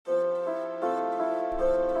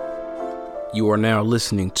You are now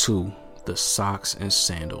listening to the Socks and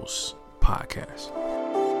Sandals podcast.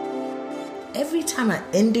 Every time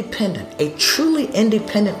a truly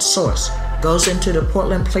independent source goes into the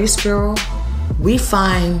Portland Police Bureau, we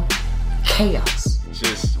find chaos.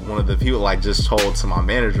 Just one of the people just told to my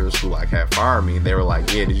managers who had fired me, they were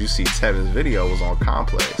like, yeah, did you see Tevin's video was on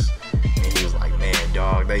Complex? And he was like, man,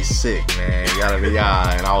 dog, they sick, man, yada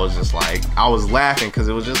yada. And I was just I was laughing because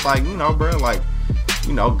it was just bro,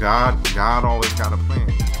 God always got a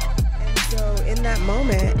plan. So in that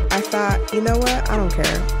moment, I thought, you know what? I don't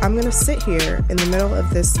care. I'm going to sit here in the middle of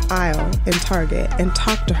this aisle in Target and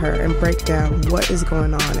talk to her and break down what is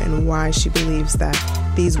going on and why she believes that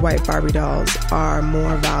these white Barbie dolls are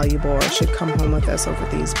more valuable or should come home with us over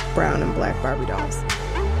these brown and black Barbie dolls.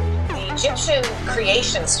 The Egyptian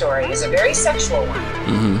creation story is a very sexual one.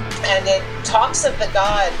 Mm-hmm. And it talks of the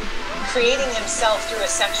god creating himself through a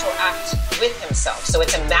sexual act with himself. So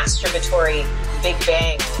it's a masturbatory Big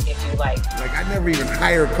Bang, if you like. I never even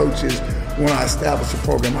hire coaches when I establish a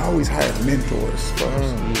program. I always hire mentors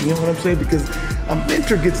first. You know what I'm saying? Because a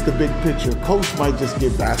mentor gets the big picture. Coach might just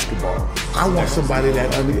get basketball. I want somebody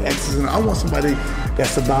that I want somebody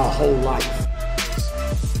that's about whole life.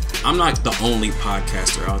 I'm not the only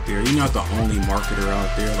podcaster out there. You're not the only marketer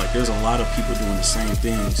out there. There's a lot of people doing the same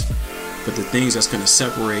things. But the things that's going to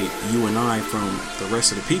separate you and I from the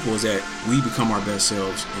rest of the people is that we become our best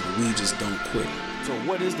selves and we just don't quit. So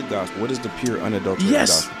what is the gospel? What is the pure, unadulterated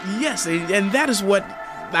gospel? Yes, and that is what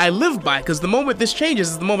I live by, because the moment this changes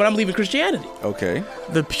is the moment I'm leaving Christianity. Okay.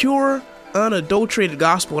 The pure, unadulterated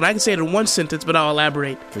gospel, and I can say it in one sentence, but I'll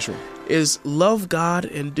elaborate. For sure. Is love God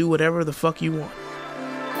and do whatever the fuck you want.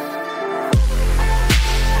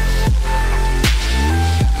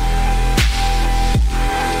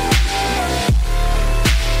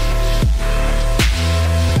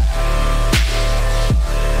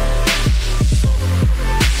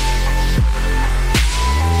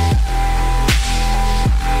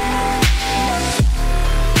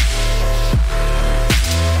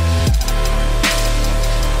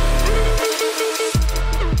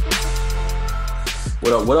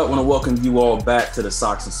 What up? I want to welcome you all back to the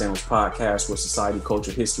Socks and Sandals podcast, where society,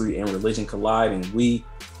 culture, history, and religion collide, and we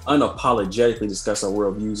unapologetically discuss our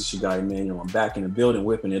worldviews. It's your guy Emmanuel. I'm back in the building,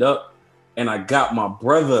 whipping it up, and I got my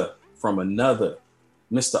brother from another,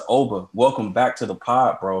 Mr. Oba. Welcome back to the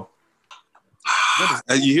pod, bro.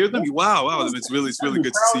 You hear them? Wow! It's really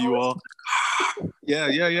good to see you all. Yeah.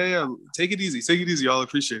 Take it easy, y'all.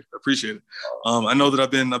 Appreciate it. I know that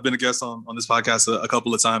I've been a guest on this podcast a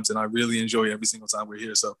couple of times, and I really enjoy every single time we're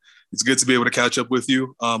here. So it's good to be able to catch up with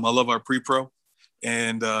you. I love our pre-pro,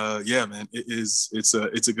 and yeah, man, it's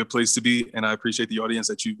a good place to be, and I appreciate the audience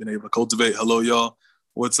that you've been able to cultivate. Hello, y'all.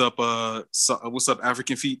 What's up? What's up,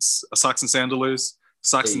 African feet? Socks and sandalers,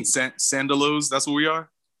 and sandalos. That's what we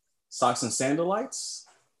are. Socks and sandalites.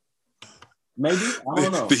 Maybe, I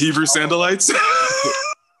don't know. The Hebrew sandalites.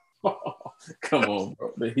 Come on,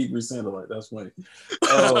 bro. The Hebrew sandalite. That's funny.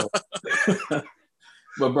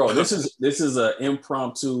 But bro, this is an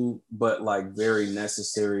impromptu but very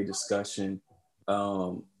necessary discussion.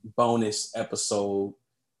 Bonus episode.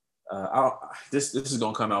 This is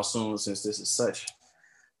gonna come out soon since this is such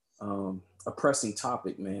a pressing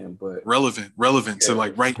topic, man. But relevant to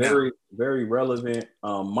right now. Very, very relevant.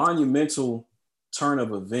 Monumental turn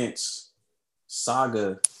of events.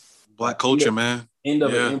 Saga, Black culture, man. End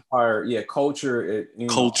of an empire, culture.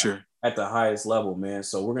 Culture at the highest level, man.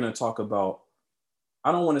 So we're gonna talk about.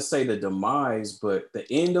 I don't want to say the demise, but the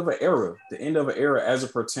end of an era. The end of an era as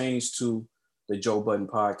it pertains to the Joe Budden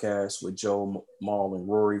podcast with Joe, Mal, and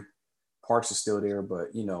Rory. Parks is still there,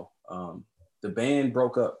 but the band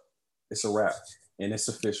broke up. It's a wrap, and it's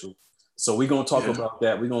official. So we're gonna talk about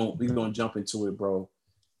that. We're gonna jump into it, bro.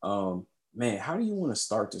 Man, how do you want to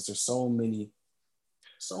start this? There's so many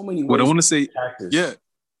ways. What I want to say, practice.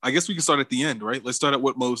 I guess we can start at the end, right? Let's start at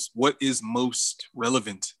what is most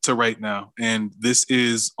relevant to right now. And this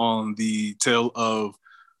is on the tail of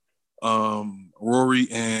Rory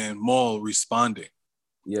and Mal responding.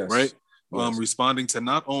 Yes. Right? Yes. Responding to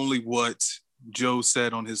not only what Joe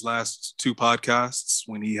said on his last two podcasts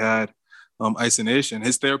when he had Ice and Ish, and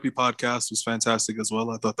his therapy podcast was fantastic as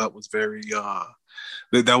well. I thought that was very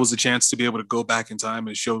that was a chance to be able to go back in time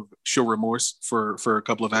and show remorse for a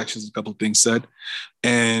couple of actions, a couple of things said.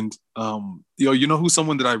 And you know who's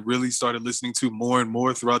someone that I really started listening to more and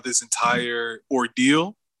more throughout this entire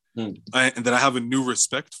ordeal, and that I have a new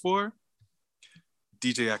respect for?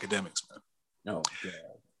 DJ Academics, man. Oh God.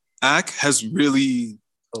 Ak has really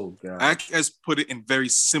Oh God. Ak has put it in very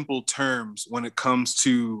simple terms when it comes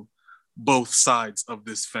to both sides of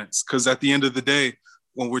this fence. Because at the end of the day,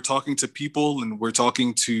 when we're talking to people and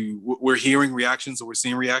we're hearing reactions or we're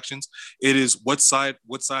seeing reactions, it is what side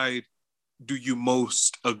do you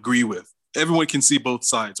most agree with? Everyone can see both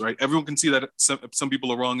sides, right? Everyone can see that some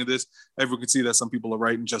people are wrong in this. Everyone can see that some people are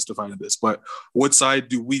right and justified in this. But what side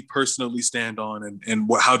do we personally stand on, and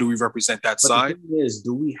how do we represent that side? The thing is,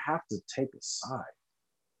 do we have to take a side?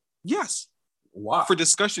 Yes. Why? For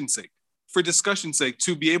discussion's sake. For discussion's sake,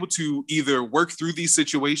 to be able to either work through these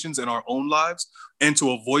situations in our own lives and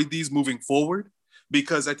to avoid these moving forward.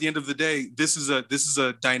 Because at the end of the day, this is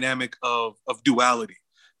a dynamic of duality.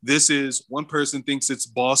 This is one person thinks it's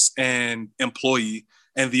boss and employee,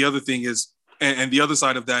 and the other thing is, and the other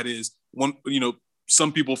side of that is one.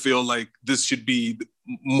 Some people feel like this should be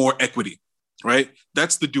more equity, right?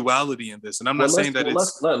 That's the duality in this, and I'm not saying that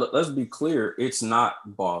let's be clear. It's not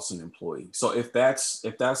boss and employee. So if that's,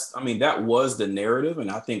 I mean, that was the narrative, and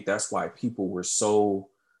I think that's why people were so,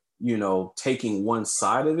 taking one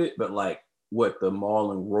side of it. But like what the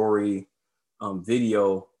Mal and Rory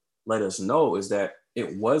video let us know is that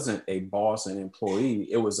it wasn't a boss and employee.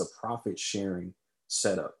 It was a profit sharing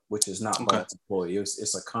setup, which is not boss employee.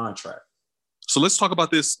 It's a contract. So let's talk about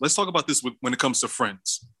this. Let's talk about this when it comes to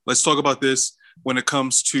friends. Let's talk about this when it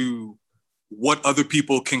comes to what other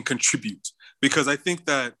people can contribute. Because I think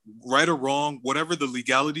that right or wrong, whatever the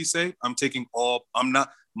legalities say,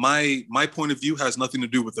 my point of view has nothing to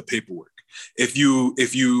do with the paperwork. If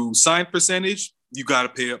you sign percentage, you got to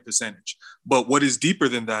pay a percentage. But what is deeper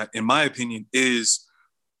than that, in my opinion, is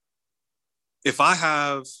if I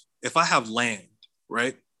have land,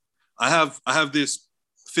 right? I have this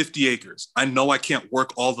 50 acres. I know I can't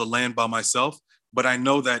work all the land by myself, but I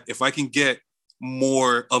know that if I can get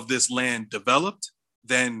more of this land developed,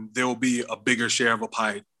 then there will be a bigger share of a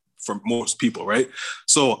pie for most people, right?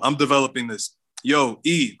 So I'm developing this. Yo,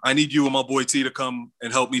 E, I need you and my boy T to come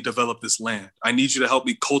and help me develop this land. I need you to help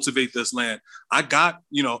me cultivate this land. I got,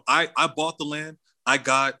 I bought the land. I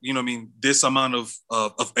got, this amount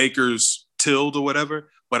of acres tilled or whatever,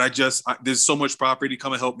 but there's so much property,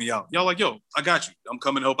 come and help me out. Y'all like, yo, I got you. I'm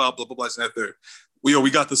coming to help out, blah, blah, blah, and that third. We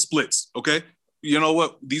got the splits, okay? You know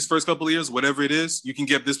what? These first couple of years, whatever it is, you can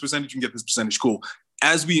get this percentage, you can get this percentage, cool.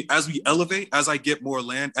 As we elevate, as I get more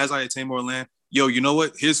land, as I attain more land, yo, you know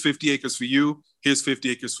what? Here's 50 acres for you. Here's 50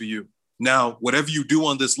 acres for you. Now, whatever you do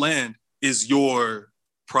on this land is your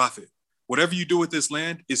profit. Whatever you do with this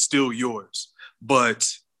land is still yours. But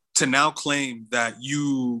to now claim that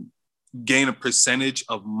you gain a percentage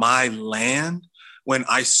of my land when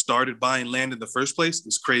I started buying land in the first place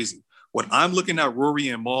is crazy. What I'm looking at Rory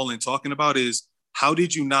and Mal and talking about is, how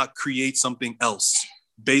did you not create something else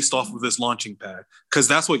based off of this launching pad? Because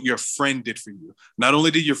that's what your friend did for you. Not only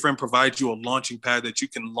did your friend provide you a launching pad that you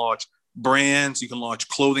can launch brands, you can launch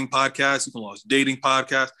clothing podcasts, you can launch dating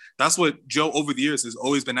podcasts. That's what Joe over the years has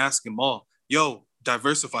always been asking Mal, yo,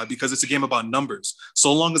 diversify, because it's a game about numbers.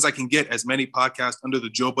 So long as I can get as many podcasts under the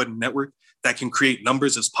Joe Budden Network that can create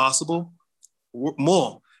numbers as possible,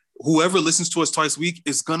 Mal, whoever listens to us twice a week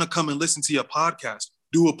is going to come and listen to your podcast.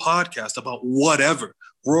 Do a podcast about whatever.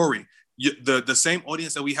 Rory, the same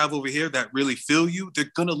audience that we have over here that really feel you,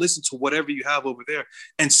 they're going to listen to whatever you have over there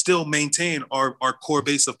and still maintain our core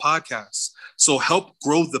base of podcasts. So help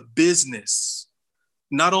grow the business,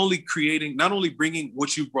 not only bringing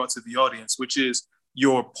what you've brought to the audience, which is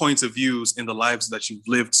your points of views in the lives that you've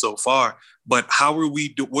lived so far, but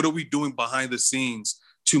what are we doing behind the scenes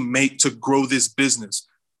to grow this business?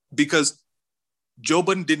 Because Joe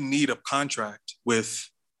Budden didn't need a contract with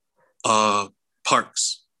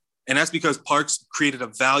Parks. And that's because Parks created a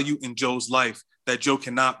value in Joe's life that Joe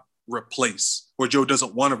cannot replace, or Joe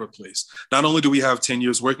doesn't want to replace. Not only do we have 10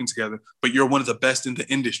 years working together, but you're one of the best in the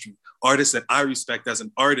industry. Artists that I respect as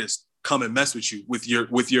an artist come and mess with you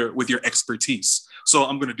with your expertise. So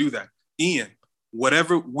I'm going to do that. Ian,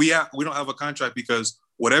 whatever we don't have a contract, because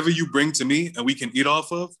whatever you bring to me and we can eat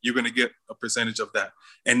off of, you're going to get a percentage of that.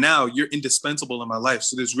 And now you're indispensable in my life.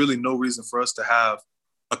 So there's really no reason for us to have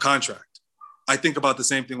a contract. I think about the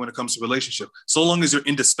same thing when it comes to relationship. So long as you're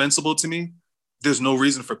indispensable to me, there's no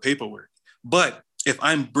reason for paperwork. But if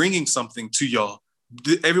I'm bringing something to y'all,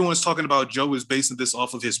 everyone's talking about Joe is basing this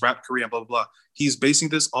off of his rap career and blah, blah, blah. He's basing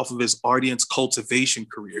this off of his audience cultivation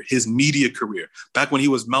career, his media career. Back when he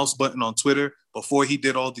was Mouse Button on Twitter, before he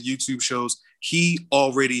did all the YouTube shows, he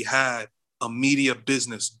already had a media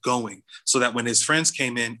business going, so that when his friends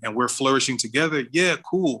came in and we're flourishing together, yeah,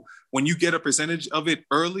 cool. When you get a percentage of it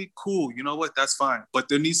early, cool. You know what? That's fine. But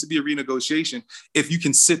there needs to be a renegotiation if you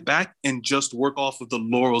can sit back and just work off of the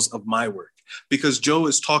laurels of my work. Because Joe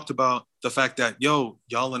has talked about the fact that, yo,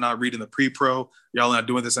 y'all are not reading the pre-pro, y'all are not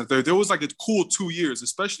doing this and third. There was like a cool 2 years,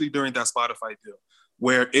 especially during that Spotify deal.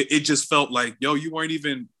 where it just felt like, yo, you weren't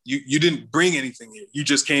even, you didn't bring anything here. You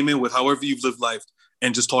just came in with however you've lived life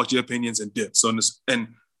and just talked your opinions and dipped. So, and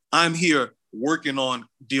I'm here working on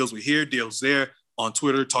deals with here, deals there, on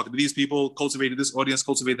Twitter, talking to these people, cultivating this audience,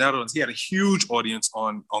 cultivating that audience. He had a huge audience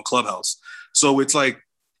on Clubhouse. So it's like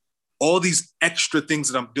all these extra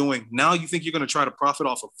things that I'm doing. Now you think you're going to try to profit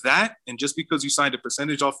off of that? And just because you signed a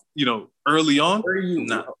percentage off, early on?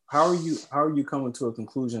 How are you coming to a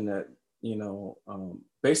conclusion that,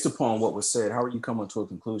 based upon what was said, how are you coming to a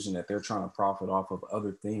conclusion that they're trying to profit off of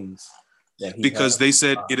other things that he Because they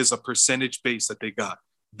said it is a percentage base that they got.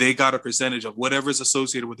 They got a percentage of whatever is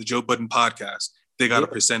associated with the Joe Budden podcast. They got a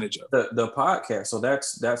percentage of the podcast. So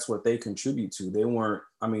that's what they contribute to. They weren't.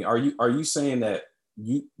 I mean, are you saying that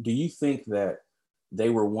do you think that they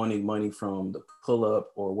were wanting money from the pull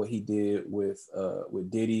up or what he did with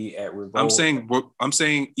Diddy at Revolt? I'm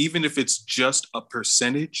saying even if it's just a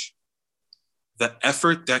percentage, the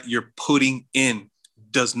effort that you're putting in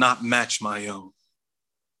does not match my own.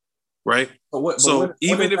 Right. What does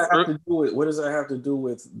that have to do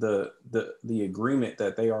with the agreement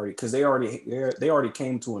that they already, because they already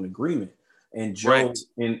came to an agreement, and Joe right.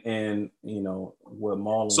 and what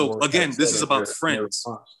Marlon. So again, this is about friends.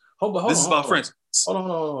 This is about friends. Hold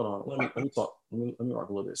on. Let me talk. Let me rock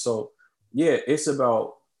a little bit. So yeah, it's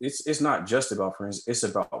not just about friends. It's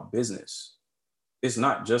about business. It's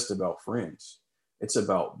not just about friends. It's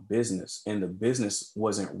about business, and the business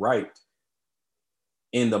wasn't right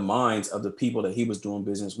in the minds of the people that he was doing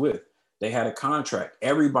business with. They had a contract.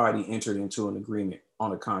 Everybody entered into an agreement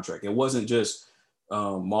on a contract. It wasn't just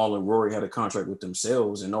Mal and Rory had a contract with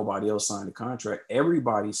themselves and nobody else signed a contract.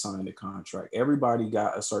 Everybody signed a contract. Everybody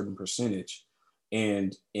got a certain percentage.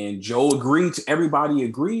 And Joe everybody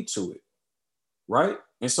agreed to it, right?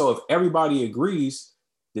 And so if everybody agrees,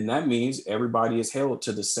 then that means everybody is held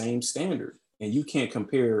to the same standard. And you can't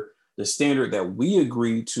compare the standard that we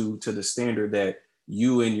agreed to the standard that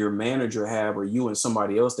you and your manager have, or you and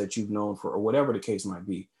somebody else that you've known for, or whatever the case might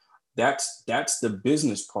be. That's the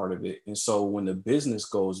business part of it. And so when the business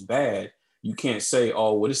goes bad, you can't say,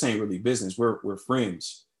 oh, well, this ain't really business. We're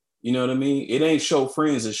friends. You know what I mean? It ain't show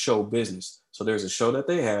friends, it's show business. So there's a show that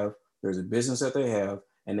they have, there's a business that they have,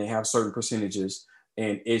 and they have certain percentages.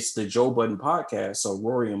 And it's the Joe Budden podcast. So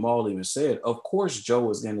Rory and Mal even said, of course, Joe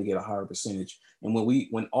is going to get a higher percentage. And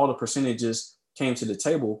when all the percentages came to the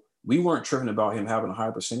table, we weren't tripping about him having a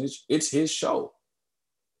higher percentage. It's his show.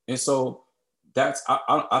 And so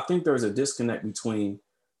I think there's a disconnect between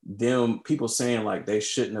them, people saying like they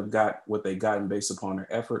shouldn't have got what they gotten based upon their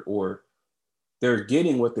effort, or they're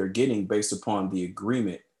getting what they're getting based upon the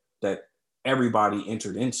agreement that everybody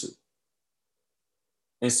entered into.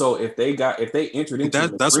 And so if they entered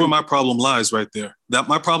into that's where my problem lies right there. That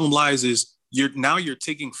my problem lies is you're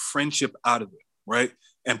taking friendship out of it, right?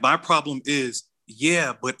 And my problem is,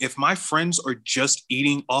 yeah, but if my friends are just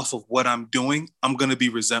eating off of what I'm doing, I'm going to be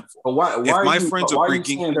resentful. But why are you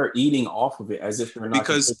saying they're eating off of it as if they're not?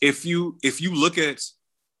 Because if you look at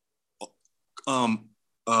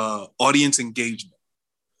audience engagement,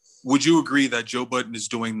 would you agree that Joe Budden is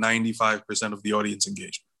doing 95% of the audience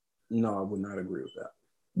engagement? No, I would not agree with that.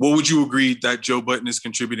 What would you agree that Joe Budden is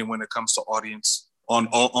contributing when it comes to audience on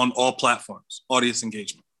all platforms, audience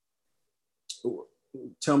engagement?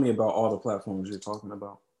 Tell me about all the platforms you're talking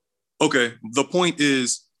about. Okay. The point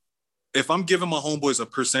is, if I'm giving my homeboys a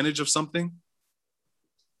percentage of something,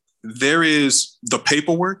 there is the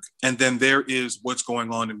paperwork and then there is what's going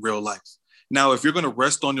on in real life. Now, if you're going to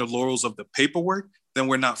rest on your laurels of the paperwork, then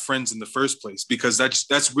we're not friends in the first place, because that's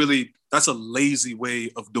a lazy way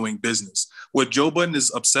of doing business. What Joe Budden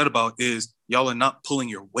is upset about is y'all are not pulling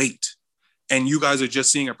your weight. And you guys are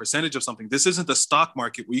just seeing a percentage of something. This isn't the stock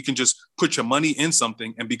market where you can just put your money in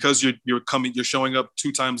something, and because you're showing up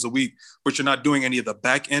 2 times a week, but you're not doing any of the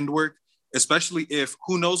back end work, especially if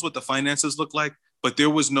who knows what the finances look like. But there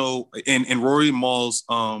was no in Rory Mal's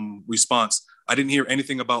response, I didn't hear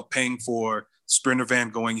anything about paying for Sprinter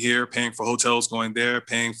van going here, paying for hotels going there,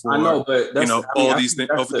 paying for all these things.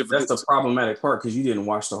 That's the problematic part, because you didn't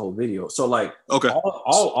watch the whole video. So like, okay,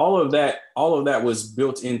 all of that was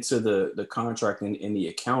built into the contract and in the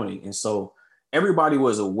accounting, and so everybody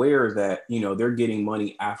was aware that they're getting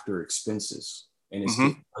money after expenses, and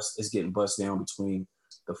it's getting bust down between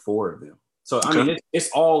the 4 of them. So I mean, it's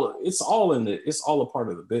all a part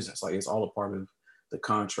of the business. Like, it's all a part of the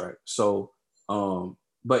contract. So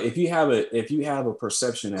but if you have a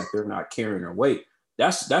perception that they're not carrying their weight,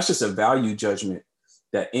 that's just a value judgment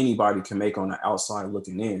that anybody can make on the outside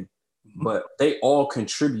looking in. Mm-hmm. But they all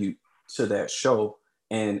contribute to that show.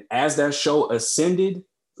 And as that show ascended,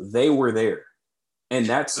 they were there. And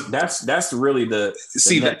that's really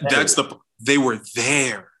they were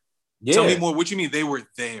there. Yeah. Tell me more. What you mean they were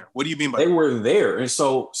there? What do you mean by they were there? And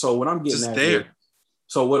so what I'm getting just at there. Is,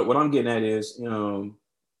 so what I'm getting at is,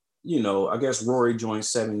 I guess Rory joined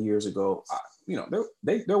 7 years ago.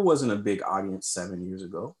 There wasn't a big audience 7 years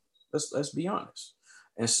ago. Let's be honest.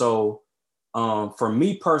 And so for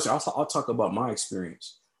me personally, I'll talk about my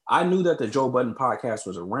experience. I knew that the Joe Budden podcast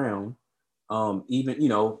was around,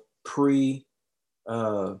 even pre.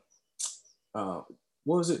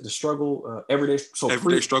 What was it? The struggle, everyday. So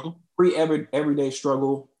everyday struggle, everyday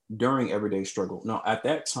struggle, during everyday struggle. No, at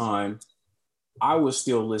that time, I was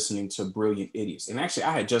still listening to Brilliant Idiots, and actually,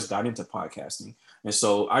 I had just got into podcasting, and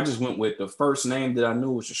so I just went with the first name that I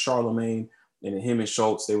knew, which was Charlemagne, and then him and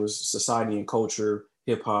Schultz. There was Society and Culture,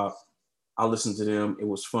 hip hop. I listened to them. It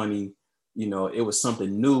was funny, it was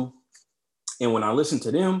something new. And when I listened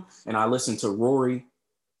to them, and I listened to Rory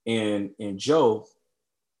and Joe.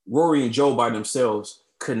 Rory and Joe by themselves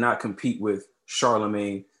could not compete with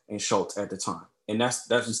Charlemagne and Schultz at the time. And that's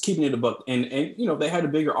just keeping it a buck. And they had a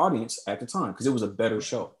bigger audience at the time because it was a better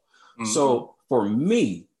show. Mm-hmm. So for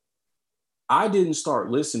me, I didn't start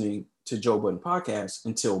listening to Joe Budden podcast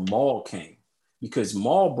until Maul came, because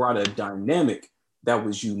Maul brought a dynamic that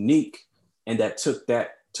was unique and that took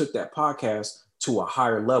that podcast to a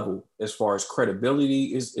higher level as far as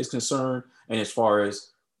credibility is concerned, and as far as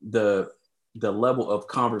the level of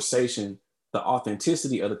conversation, the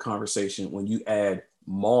authenticity of the conversation when you add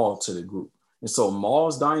Maul to the group. And so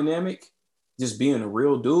Maul's dynamic, just being a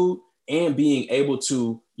real dude and being able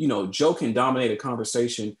to, Joe can dominate a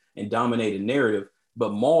conversation and dominate a narrative,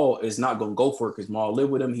 but Maul is not going to go for it because Maul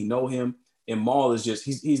lived with him. He know him. And Maul is just,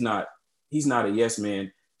 he's not a yes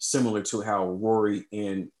man, similar to how Rory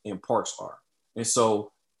and Parks are. And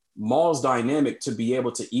so Maul's dynamic to be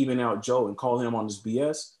able to even out Joe and call him on his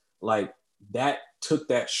BS, like, that took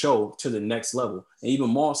that show to the next level. And even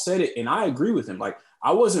Maul said it, and I agree with him. Like,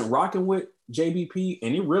 I wasn't rocking with JBP,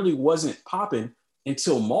 and it really wasn't popping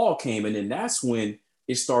until Maul came. And then that's when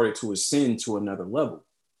it started to ascend to another level.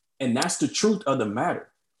 And that's the truth of the matter.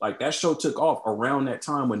 Like, that show took off around that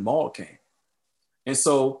time when Maul came. And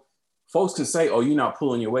so folks can say, oh, you're not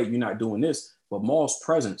pulling your weight, you're not doing this. But Maul's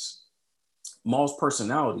presence, Maul's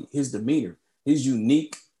personality, his demeanor, his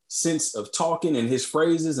unique sense of talking and his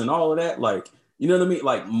phrases and all of that, like, you know what I mean?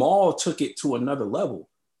 Like, Maul took it to another level.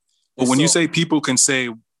 But when you say people can say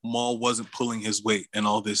Maul wasn't pulling his weight and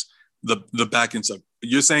all this, the back end stuff,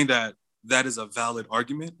 you're saying that is a valid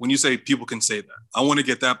argument? When you say people can say that, I want to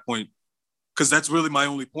get that point, because that's really my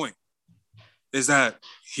only point, is that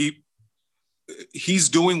he's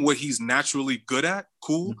doing what he's naturally good at,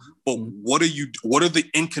 cool, but what are the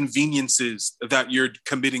inconveniences that you're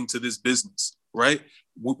committing to this business, right?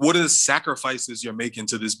 What are the sacrifices you're making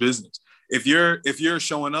to this business? If you're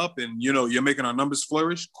showing up and you're making our numbers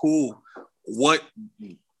flourish, cool. What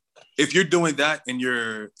if you're doing that and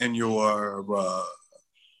you're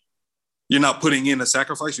not putting in a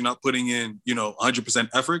sacrifice, you're not putting in 100%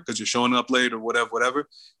 effort because you're showing up late or whatever,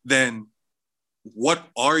 then what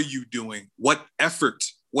are you doing? What effort,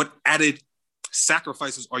 what added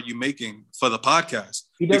sacrifices are you making for the podcast?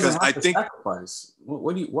 He doesn't have to sacrifice.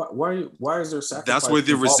 Why is there sacrifice? That's where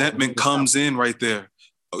the resentment comes in right there.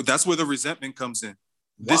 That's where the resentment comes in.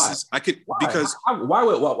 Why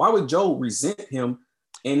would Joe resent him?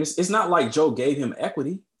 And it's not like Joe gave him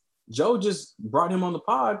equity. Joe just brought him on the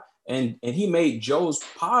pod, and he made Joe's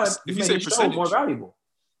pod, if you say percentage, more valuable.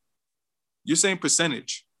 You're saying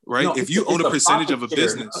percentage, right? No, if you own a percentage of a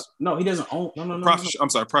business. No, he doesn't own. No. I'm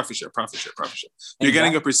sorry, profit share. You're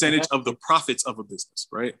getting a percentage of the profits of a business,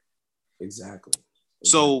 right? Exactly.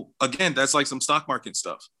 So again, that's like some stock market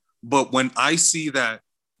stuff. But when I see that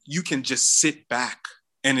you can just sit back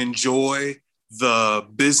and enjoy the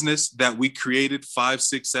business that we created 5,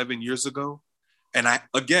 6, 7 years ago, and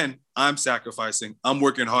I'm sacrificing. I'm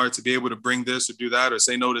working hard to be able to bring this or do that or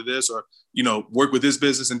say no to this or, work with this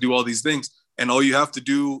business and do all these things. And all you have to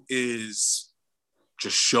do is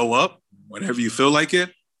just show up whenever you feel like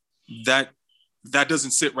it. That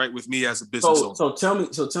doesn't sit right with me as a business owner. So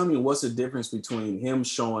tell me what's the difference between him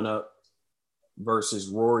showing up versus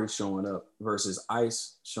Rory showing up versus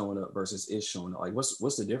Ice showing up versus Ish showing up? Like,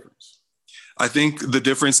 what's the difference? I think the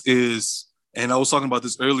difference is, and I was talking about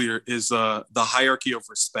this earlier, is the hierarchy of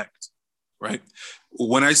respect, right?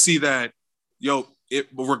 When I see that,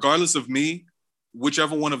 regardless of me,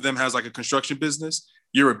 whichever one of them has like a construction business,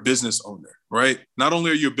 you're a business owner, right? Not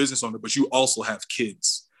only are you a business owner, but you also have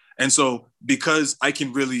kids. And so because I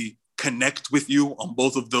can really connect with you on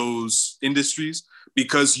both of those industries,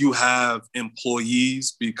 because you have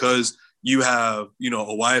employees, because you have,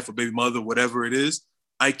 a wife, a baby mother, whatever it is,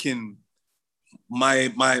 I can,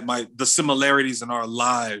 the similarities in our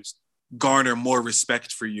lives garner more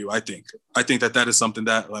respect for you. I think that is something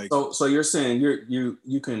that So you're saying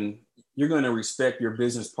you're going to respect your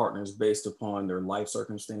business partners based upon their life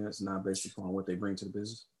circumstance, not based upon what they bring to the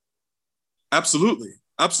business? Absolutely.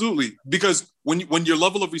 Because when your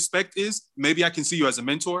level of respect is, maybe I can see you as a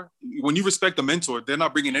mentor. When you respect a mentor, they're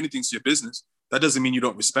not bringing anything to your business. That doesn't mean you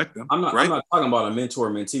don't respect them. I'm not right? I'm not talking about a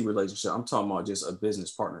mentor-mentee relationship. I'm talking about just a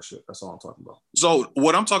business partnership. That's all I'm talking about. So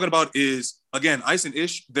what I'm talking about is, again, Ice and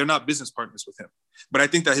Ish, they're not business partners with him. But I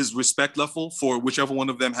think that his respect level for whichever one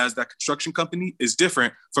of them has that construction company is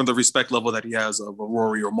different from the respect level that he has of a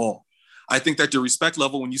Rory or Mal. I think that your respect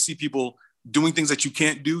level, when you see people doing things that you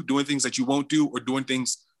can't do, doing things that you won't do, or doing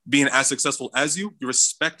things being as successful as you, your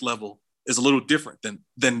respect level is a little different than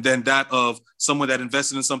that of someone that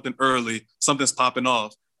invested in something early, something's popping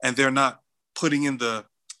off, and they're not putting in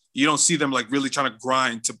you don't see them really trying to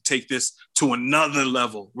grind to take this to another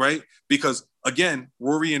level, right? Because again,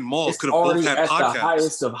 Rory and Mal could have both had podcasts. The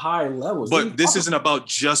highest of high levels. But this isn't about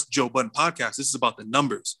just Joe Budden podcast. This is about the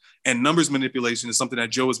numbers. And numbers manipulation is something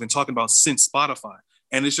that Joe has been talking about since Spotify.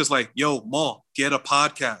 And it's just yo, Mal, get a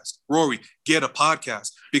podcast. Rory, get a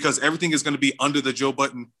podcast. Because everything is going to be under the Joe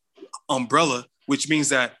Budden umbrella, which means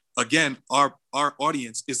that, again, our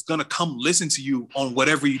audience is going to come listen to you on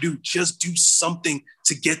whatever you do. Just do something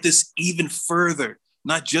to get this even further.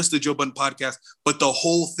 Not just the Joe Budden podcast, but the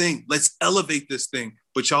whole thing. Let's elevate this thing.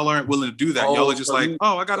 But y'all aren't willing to do that. Y'all are just I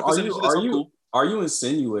got a percentage of this. Cool. Are you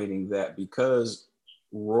insinuating that because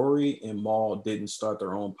Rory and Mal didn't start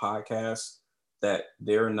their own podcast, that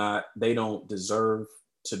they don't deserve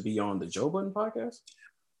to be on the Joe Budden podcast?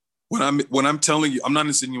 When I'm telling you, I'm not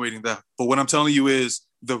insinuating that, but what I'm telling you is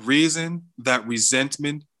the reason that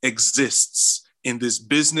resentment exists in this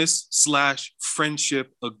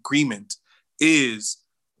business/friendship agreement is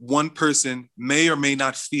one person may or may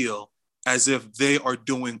not feel as if they are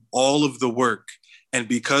doing all of the work. And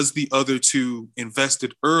because the other two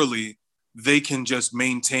invested early, they can just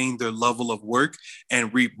maintain their level of work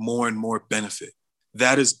and reap more and more benefit.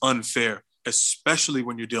 That is unfair, especially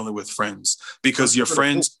when you're dealing with friends, because your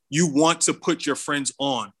friends, you want to put your friends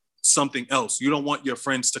on something else. You don't want your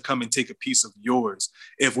friends to come and take a piece of yours.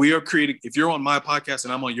 If you're on my podcast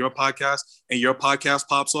and I'm on your podcast and your podcast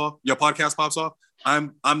pops off,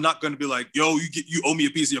 I'm not going to be like, yo, you owe me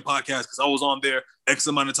a piece of your podcast because I was on there X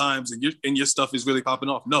amount of times and your stuff is really popping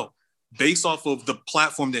off. No. Based off of the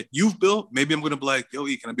platform that you've built, maybe I'm going to be like, yo,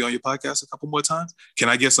 can I be on your podcast a couple more times? Can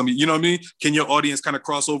I get some, you know what I mean? Can your audience kind of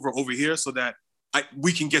cross over here so that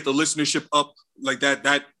we can get the listenership up like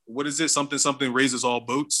that? What is it? Something raises all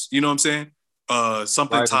boats. You know what I'm saying?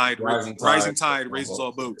 Rising tide raises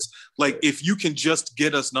all boats. Like if you can just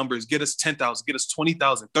get us numbers, get us 10,000, get us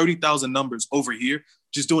 20,000, 30,000 numbers over here,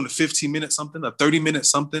 just doing a 15-minute something, a 30-minute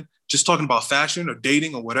something, just talking about fashion or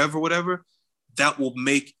dating or whatever, that will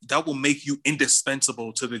make you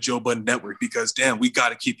indispensable to the Joe Budden Network, because damn, we got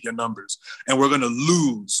to keep your numbers and we're going to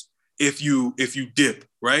lose if you dip,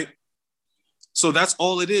 right? So that's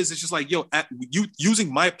all it is. It's just like, yo, you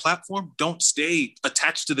using my platform, don't stay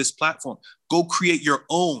attached to this platform. Go create your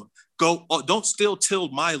own. Don't still till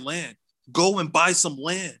my land. Go and buy some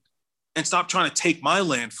land and stop trying to take my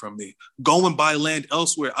land from me. Go and buy land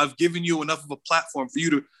elsewhere. I've given you enough of a platform for you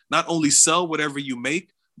to not only sell whatever you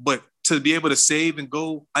make, but to be able to save and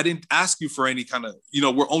go. I didn't ask you for any kind of,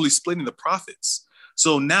 we're only splitting the profits.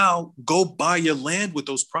 So now go buy your land with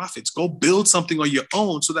those profits. Go build something on your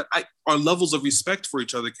own so that our levels of respect for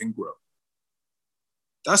each other can grow.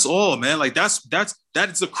 That's all, man. Like that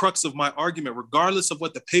is the crux of my argument. Regardless of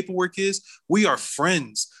what the paperwork is, we are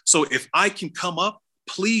friends. So if I can come up,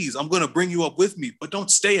 please, I'm going to bring you up with me, but don't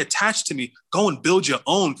stay attached to me. Go and build your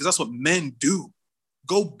own, because that's what men do.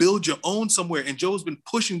 Go build your own somewhere. And Joe's been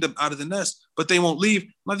pushing them out of the nest, but they won't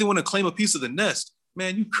leave. Now they want to claim a piece of the nest.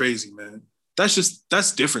 Man, you crazy, man.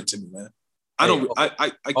 That's different to me, man.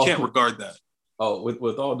 I can't regard that. Oh,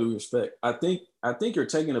 with all due respect, I think you're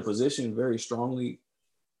taking a position very strongly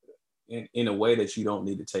in a way that you don't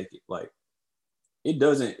need to take it. Like you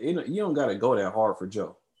don't got to go that hard for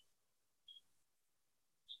Joe.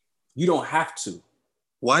 You don't have to.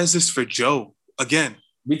 Why is this for Joe? Again,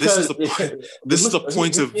 because this is the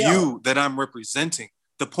point of view that I'm representing.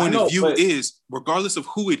 The point of view is, regardless of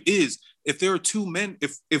who it is, if there are two men,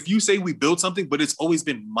 if you say we build something, but it's always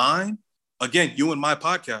been mine, again, you and my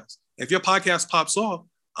podcast, if your podcast pops off,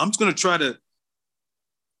 I'm just going to try to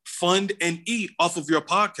fund and eat off of your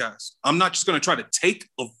podcast. I'm not just going to try to take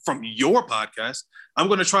from your podcast. I'm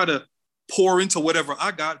going to try to pour into whatever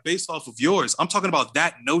I got based off of yours. I'm talking about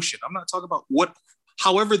that notion. I'm not talking about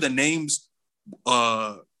however the names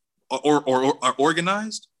or are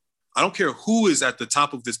organized. I don't care who is at the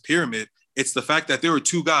top of this pyramid. It's the fact that there were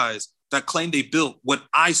two guys that claimed they built what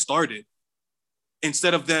I started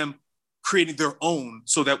instead of them creating their own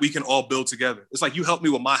so that we can all build together. It's like you helped me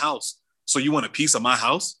with my house, so you want a piece of my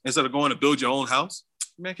house instead of going to build your own house?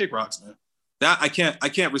 Man, kick rocks, man. That I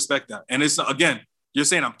can't respect that. And it's, again, you're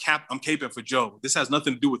saying I'm caping for Joe. This has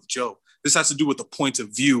nothing to do with Joe. This has to do with the point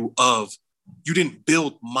of view of you didn't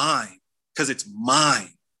build mine because it's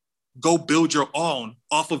mine. Go build your own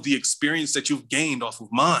off of the experience that you've gained off of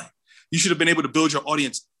mine. You should have been able to build your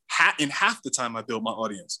audience in half the time I built my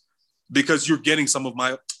audience, because you're getting some of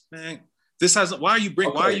my, man, this hasn't, why are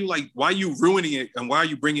you ruining it? And why are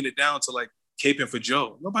you bringing it down to like caping for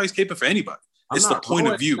Joe? Nobody's caping for anybody. It's the point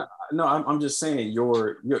of view. No, I'm just saying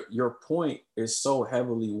your point is so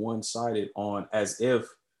heavily one-sided on as if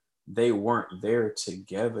they weren't there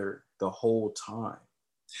together the whole time.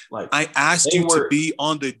 Like, I asked you to be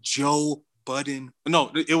on the Joe Budden.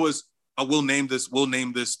 No, it was. We'll name this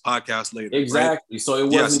podcast later. Exactly. Right? So it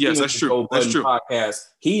wasn't. Yes, that's true. That's true. Podcast.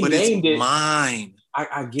 He named it. Mine.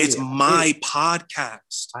 I get it. It's my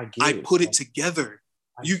podcast. I put it together.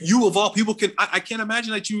 You of all people can. I can't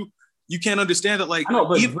imagine that you can't understand that. Like, no,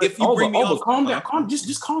 but if you bring me on, calm down.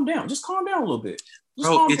 Just calm down. Just calm down a little bit.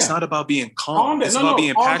 Bro, it's not about being calm. It's about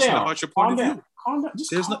being passionate about your point of view. Calm down.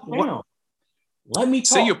 Just calm down. Let me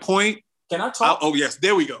talk. Say your point. Can I talk? Oh, yes.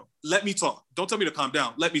 There we go. Let me talk. Don't tell me to calm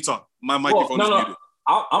down. Let me talk. My microphone is muted.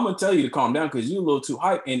 I'm going to tell you to calm down because you're a little too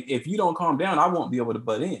hype. And if you don't calm down, I won't be able to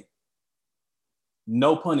butt in.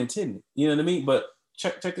 No pun intended. You know what I mean? But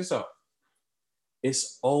check this out.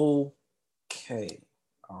 It's okay.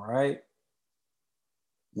 All right?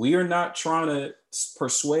 We are not trying to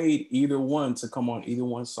persuade either one to come on either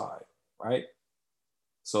one side. Right?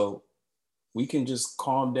 So we can just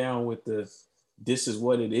calm down with this is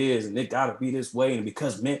what it is, and it gotta be this way. And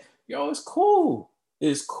because, man, it's cool.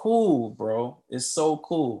 It's cool, bro. It's so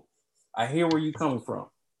cool. I hear where you're coming from.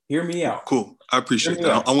 Hear me out. Cool. I appreciate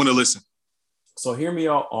that. I want to listen. So hear me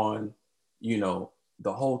out on,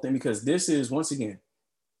 the whole thing, because this is, once again,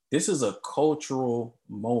 this is a cultural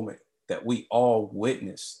moment that we all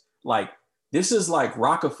witnessed. Like, this is like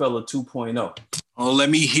Rockefeller 2.0. Oh, let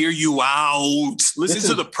me hear you out. Listen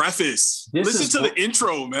to the preface. Listen to the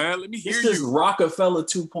intro, man. Let me hear you. This is Rockefeller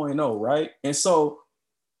 2.0, right? And so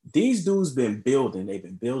these dudes been building. They've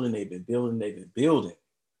been building.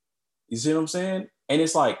 You see what I'm saying? And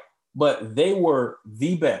it's like, but they were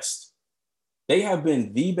the best. They have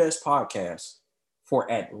been the best podcast for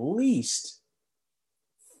at least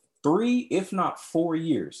 3, if not 4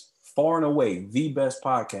 years. Far and away, the best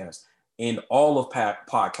podcast in all of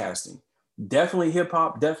podcasting. Definitely hip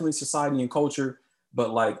hop, definitely society and culture.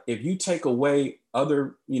 But like, if you take away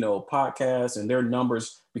other, podcasts and their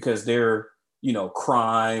numbers because they're,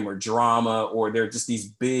 crime or drama, or they're just these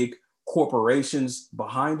big corporations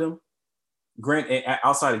behind them.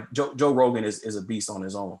 Outside of Joe Rogan is a beast on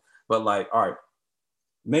his own. But like, all right,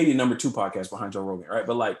 maybe number 2 podcast behind Joe Rogan, right?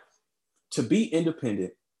 But like, to be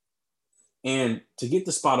independent and to get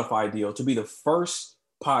the Spotify deal, to be the first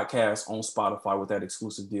podcast on Spotify with that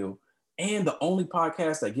exclusive deal, and the only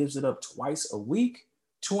podcast that gives it up twice a week,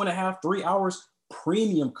 2.5, 3 hours,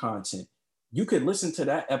 premium content. You could listen to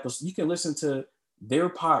that episode. You can listen to their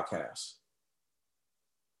podcast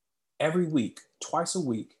every week, twice a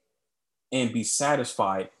week, and be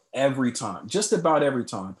satisfied every time, just about every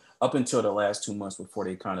time, up until the last 2 months before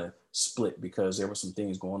they kind of split because there were some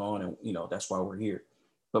things going on, and that's why we're here.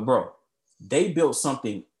 But bro, they built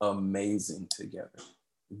something amazing together.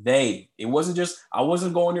 It wasn't just, I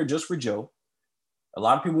wasn't going there just for Joe. A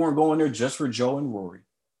lot of people weren't going there just for Joe and Rory.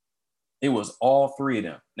 It was all 3 of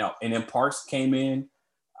them. Now, and then Parks came in.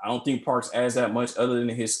 I don't think Parks adds that much other than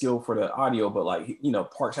his skill for the audio, but like,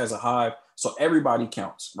 Parks has a hive. So everybody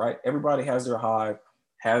counts, right? Everybody has their hive,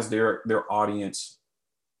 has their audience.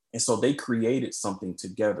 And so they created something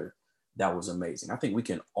together that was amazing. I think we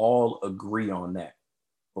can all agree on that.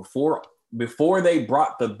 Before they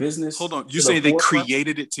brought the business. Hold on. You say they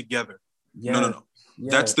created it together. Yeah. No.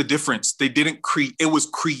 Yeah. That's the difference. They didn't create. It was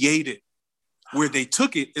created. Where they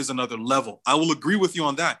took it is another level. I will agree with you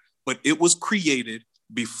on that. But it was created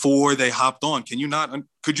before they hopped on. Can you not?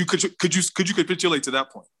 Could you capitulate to that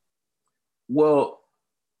point? Well,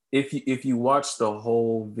 if you watch the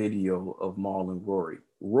whole video of Mal and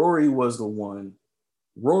Rory was the one.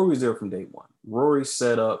 Rory was there from day one. Rory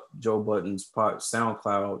set up Joe Budden's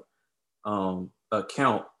SoundCloud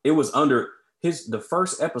account. It was under the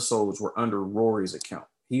first episodes were under Rory's account.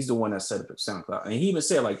 He's the one that set up a SoundCloud. And he even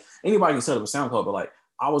said, like, anybody can set up a SoundCloud, but like,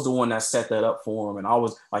 I was the one that set that up for him. And I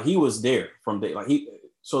was like, he was there from day, like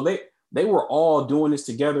so they were all doing this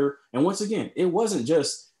together. And once again, it wasn't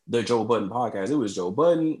just the Joe Budden podcast. It was Joe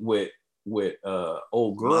Budden with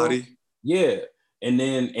old girl. Marty. Yeah. And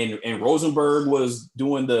then, and Rosenberg was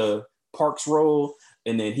doing the Parks role.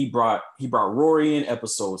 And then he brought Rory in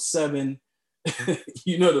episode 7.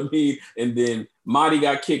 You know what I mean? And then Marty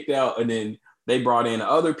got kicked out, and then they brought in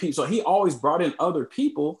other people. So he always brought in other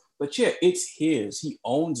people, but yeah, it's his. He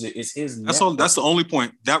owns it. It's his. That's all. That's the only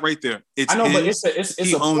point. That right there. It's I know, his. but it's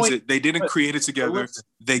he a owns point, it. They didn't create it together.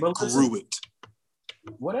 They grew it.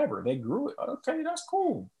 Whatever. They grew it. Okay, that's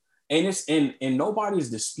cool. And it's and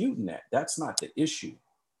nobody's disputing that. That's not the issue.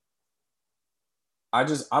 I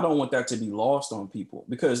don't want that to be lost on people,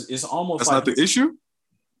 because it's almost that's like not the issue.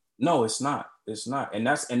 No, it's not. It's not. And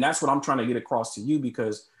that's what I'm trying to get across to you,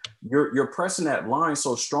 because you're pressing that line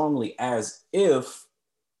so strongly, as if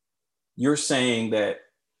you're saying that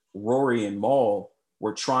Rory and Mal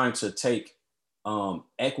were trying to take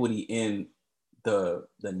equity in the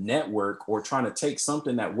network, or trying to take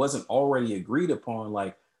something that wasn't already agreed upon.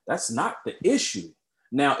 Like, that's not the issue.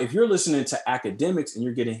 Now, if you're listening to academics and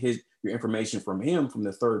you're getting your information from him, from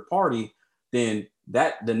the third party, then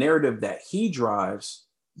that the narrative that he drives,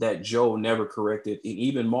 that Joe never corrected, and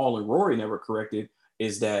even Mal and Rory never corrected,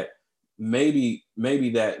 is that maybe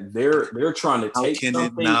that they're trying to take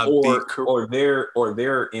something, or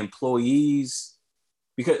their employees,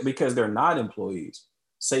 because they're not employees.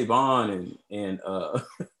 Savon and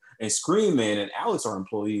and Scream Man and Alex are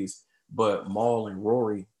employees, but Mal and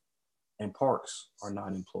Rory and Parks are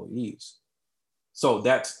not employees. So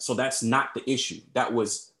that's not the issue. It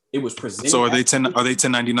was presented. So are they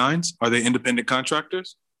 1099s? Are they independent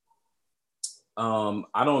contractors?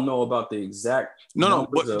 I don't know about the exact. No,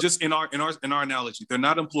 but just in our analogy, they're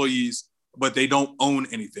not employees, but they don't own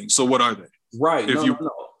anything. So what are they? Right.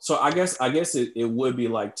 No. So I guess it would be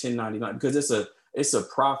like 1099, because it's a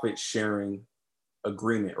profit sharing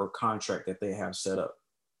agreement or contract that they have set up.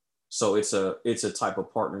 So it's a type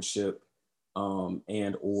of partnership,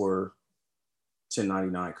 and or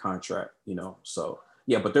 1099 contract, you know. So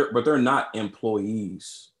yeah, but they're not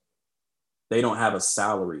employees. They don't have a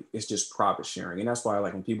salary. It's just profit sharing. And that's why,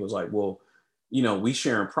 like, when people's like, well, you know, we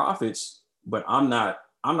sharing profits, but I'm not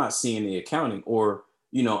seeing the accounting, or,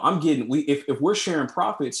 you know, if we're sharing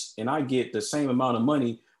profits and I get the same amount of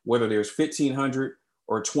money, whether there's 1,500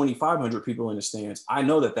 or 2,500 people in the stands, I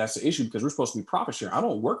know that that's the issue, because we're supposed to be profit sharing. I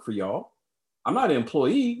don't work for y'all. I'm not an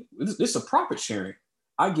employee. This is a profit sharing.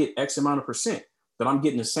 I get X amount of percent, but I'm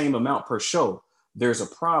getting the same amount per show. There's a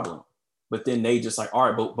problem. But then they just like, all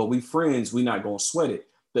right, but we friends, we not gonna sweat it.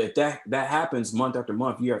 But if that happens month after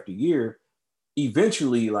month, year after year,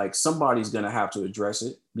 eventually, like, somebody's gonna have to address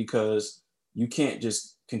it, because you can't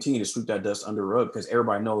just continue to sweep that dust under the rug, because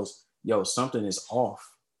everybody knows, yo, something is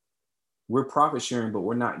off. We're profit sharing, but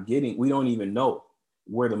we don't even know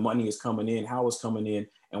where the money is coming in, how it's coming in,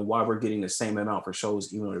 and why we're getting the same amount for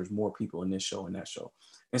shows, even though there's more people in this show and that show.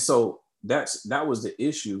 And so that was the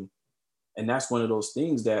issue. And that's one of those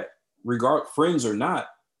things that, friends or not,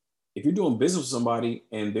 if you're doing business with somebody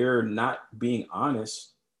and they're not being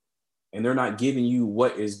honest, and they're not giving you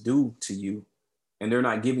what is due to you, and they're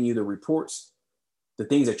not giving you the reports, the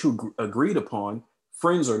things that you agreed upon,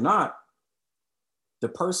 friends or not, the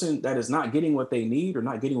person that is not getting what they need or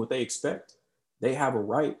not getting what they expect, they have a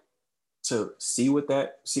right to see what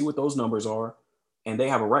those numbers are, and they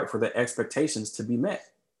have a right for their expectations to be met.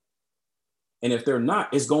 And if they're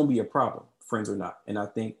not, it's going to be a problem, friends or not. And I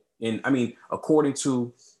think, according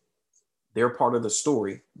to their part of the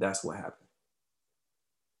story, that's what happened.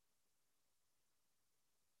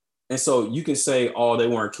 And so you can say, oh, they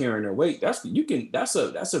weren't carrying their weight. That's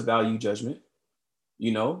a value judgment.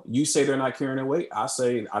 You know, you say they're not carrying their weight. I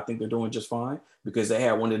say, I think they're doing just fine, because they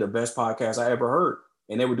had one of the best podcasts I ever heard.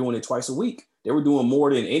 And they were doing it twice a week. They were doing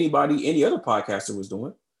more than any other podcaster was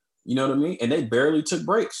doing. You know what I mean? And they barely took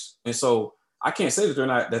breaks. And so I can't say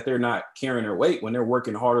that they're not carrying their weight when they're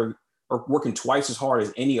working harder, or working twice as hard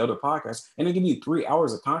as any other podcast. And they give you 3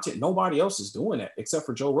 hours of content. Nobody else is doing that except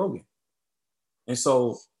for Joe Rogan. And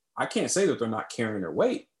so I can't say that they're not carrying their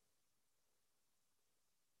weight.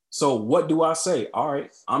 So what do I say? All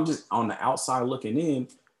right, I'm just on the outside looking in.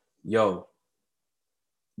 Yo,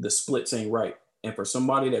 the splits ain't right. And for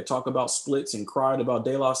somebody that talk about splits and cried about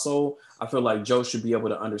De La Soul, I feel like Joe should be able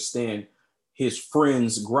to understand his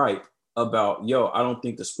friend's gripe about, yo, I don't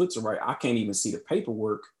think the splits are right. I can't even see the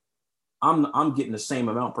paperwork. I'm getting the same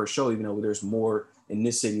amount per show, even though there's more in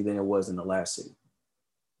this city than there was in the last city.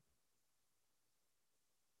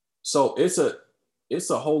 So it's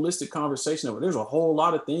a holistic conversation. There's a whole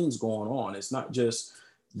lot of things going on. It's not just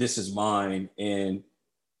this is mine. And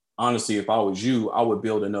honestly, if I was you, I would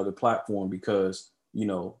build another platform because, you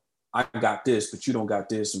know, I got this, but you don't got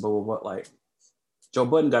this, and blah, blah, blah. Like, Joe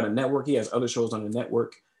Budden got a network. He has other shows on the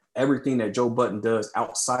network. Everything that Joe Budden does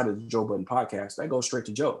outside of the Joe Budden podcast, that goes straight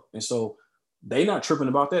to Joe. And so they not tripping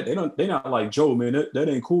about that. They're not like, Joe, man, that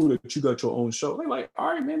ain't cool that you got your own show. They're like,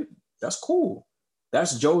 all right, man, that's cool.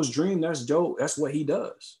 That's Joe's dream. That's Joe. That's what he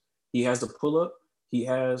does. He has the pull up. He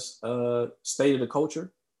has State of the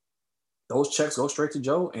Culture. Those checks go straight to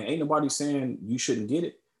Joe, and ain't nobody saying you shouldn't get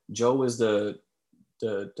it. Joe is the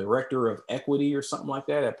director of equity or something like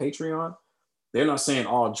that at Patreon. They're not saying,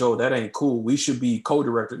 oh, Joe, that ain't cool. We should be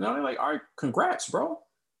co-director. No, they're like, all right, congrats, bro.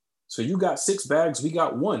 So you got 6 bags, we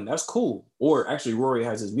got 1. That's cool. Or actually, Rory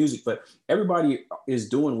has his music, but everybody is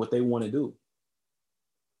doing what they want to do.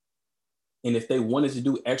 And if they wanted to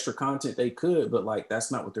do extra content, they could, but like, that's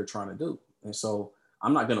not what they're trying to do. And so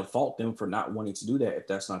I'm not going to fault them for not wanting to do that if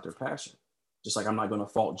that's not their passion. Just like I'm not going to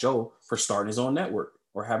fault Joe for starting his own network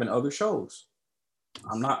or having other shows.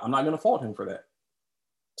 I'm not going to fault him for that.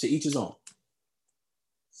 To each his own.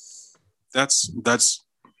 That's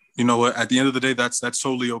you know what, at the end of the day, that's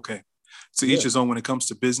totally okay. To each his own when it comes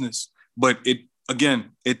to business. But it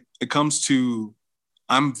comes to,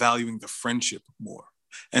 I'm valuing the friendship more.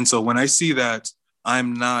 And so when I see that,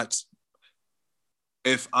 I'm not,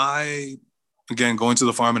 if I, again, going to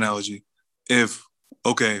the farm analogy, if,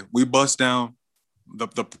 okay, we bust down the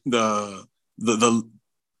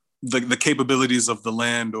capabilities of the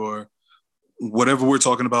land or whatever we're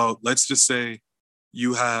talking about, let's just say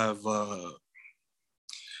you have,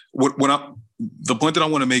 the point that I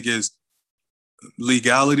want to make is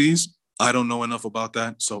legalities. I don't know enough about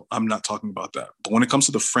that, so I'm not talking about that. But when it comes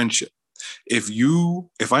to the friendship, if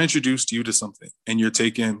I introduced you to something and you're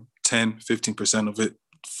taking 10, 15% of it,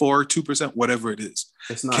 2%, whatever it is,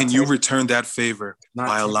 can you return that favor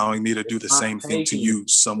by allowing me to do the same thing to you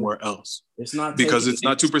somewhere else? It's not because it's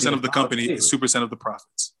not 2% of the company, it's 2% of the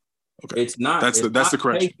profits. Okay. It's not. That's the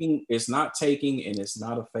correction. It's not taking, and it's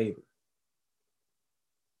not a favor.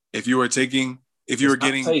 If you're getting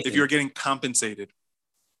compensated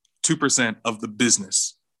 2% of the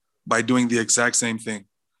business by doing the exact same thing,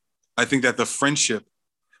 I think that the friendship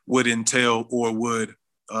would entail or would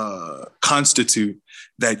constitute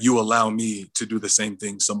that you allow me to do the same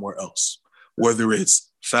thing somewhere else, whether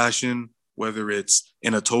it's fashion, whether it's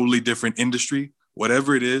in a totally different industry,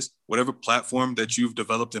 whatever it is, whatever platform that you've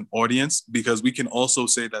developed an audience, because we can also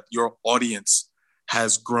say that your audience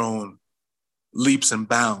has grown leaps and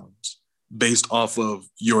bounds based off of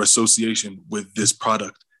your association with this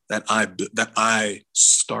product that I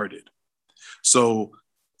started. So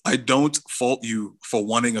I don't fault you for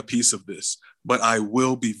wanting a piece of this, but I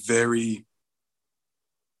will be very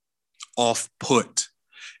off-put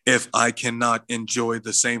if I cannot enjoy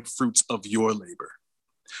the same fruits of your labor,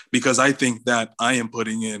 because I think that I am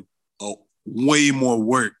putting in way more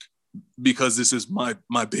work because this is my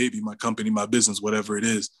baby, my company, my business, whatever it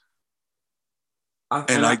is.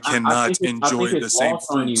 I cannot enjoy the same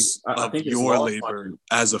fruits of your labor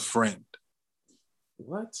as a friend.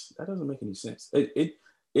 What? That doesn't make any sense. Tell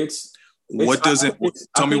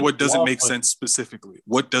me what doesn't make sense specifically.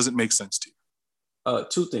 What doesn't make sense to you?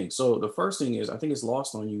 2 things. So the first thing is, I think it's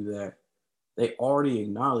lost on you that they already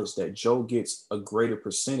acknowledge that Joe gets a greater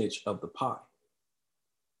percentage of the pie.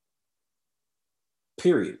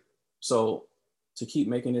 Period. So to keep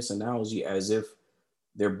making this analogy as if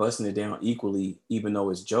they're busting it down equally, even though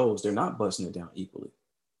it's Joe's, they're not busting it down equally.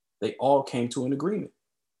 They all came to an agreement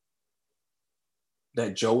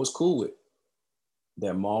that Joe was cool with,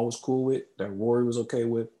 that Mal was cool with, that Rory was okay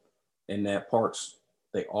with, and that Parks,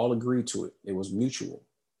 they all agreed to it. It was mutual.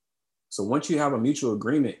 So once you have a mutual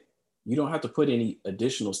agreement, you don't have to put any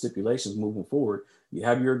additional stipulations moving forward. You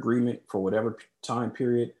have your agreement for whatever time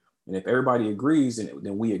period. And if everybody agrees,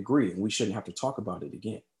 then we agree, and we shouldn't have to talk about it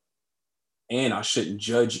again. And I shouldn't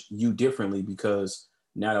judge you differently because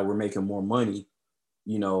now that we're making more money,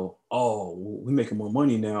 you know, oh, we're making more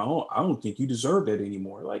money now. I don't think you deserve that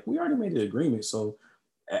anymore. Like, we already made the agreement. So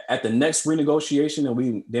at the next renegotiation, and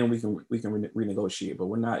we can renegotiate. But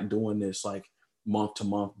we're not doing this like month to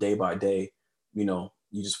month, day by day. You know,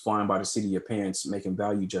 you just flying by the seat of your pants, making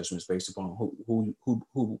value judgments based upon who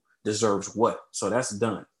deserves what. So that's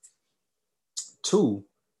done. 2,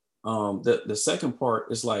 the second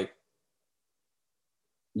part is like,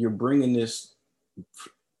 you're bringing this,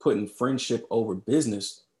 putting friendship over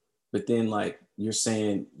business, but then like you're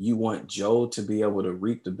saying you want Joe to be able to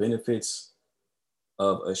reap the benefits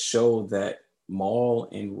of a show that Mal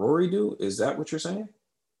and Rory do. Is that what you're saying?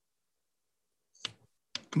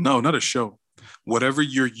 No, not a show. Whatever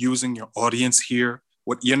you're using your audience here,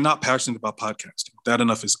 what you're not passionate about podcasting, that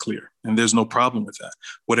enough is clear. And there's no problem with that.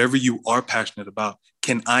 Whatever you are passionate about,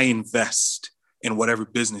 can I invest in whatever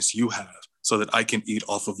business you have so that I can eat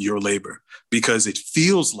off of your labor? Because it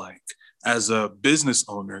feels like as a business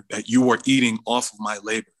owner that you are eating off of my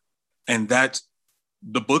labor. And that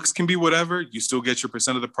the books can be whatever, you still get your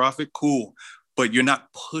percent of the profit, cool. But you're not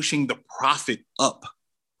pushing the profit up,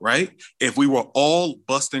 right? If we were all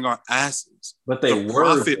busting our asses, but the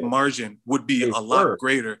profit margin would be a lot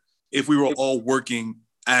greater if we were all working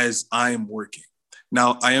as I am working.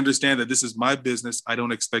 Now, I understand that this is my business. I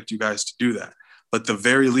don't expect you guys to do that. But the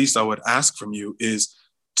very least I would ask from you is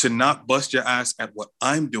to not bust your ass at what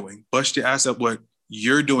I'm doing, bust your ass at what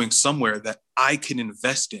you're doing somewhere that I can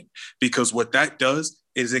invest in. Because what that does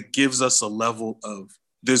is it gives us a level of,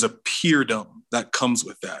 there's a peerdom that comes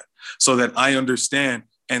with that, so that I understand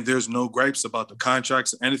and there's no gripes about the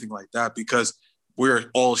contracts or anything like that, because we're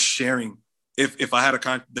all sharing. If I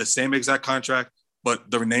had the same exact contract, but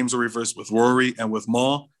the names were reversed with Rory and with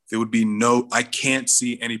Mal, there would be I can't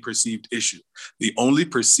see any perceived issue. The only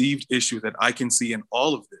perceived issue that I can see in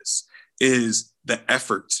all of this is the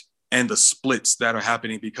effort and the splits that are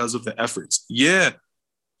happening because of the efforts. Yeah.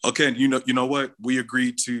 Okay. You know what? We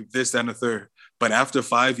agreed to this, that, and the third. But after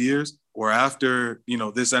 5 years or after,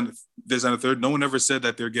 this and the third, no one ever said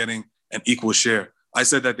that they're getting an equal share. I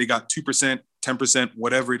said that they got 2%, 10%,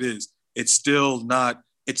 whatever it is. It still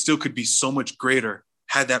could be so much greater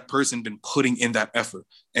had that person been putting in that effort.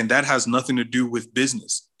 And that has nothing to do with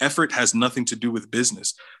business. Effort has nothing to do with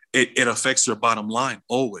business. It affects your bottom line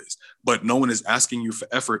always, but no one is asking you for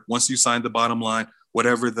effort. Once you sign the bottom line,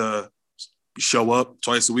 whatever the show up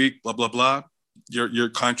twice a week, blah, blah, blah, your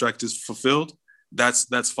contract is fulfilled.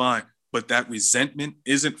 That's fine. But that resentment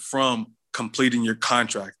isn't from completing your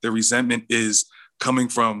contract. The resentment is coming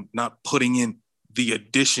from not putting in the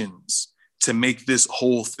additions to make this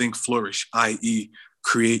whole thing flourish, i.e.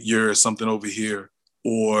 create your something over here,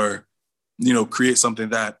 or, create something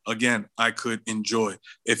that, again, I could enjoy.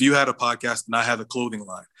 If you had a podcast and I had a clothing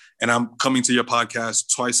line and I'm coming to your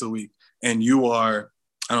podcast twice a week and you are,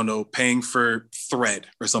 I don't know, paying for thread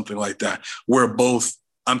or something like that,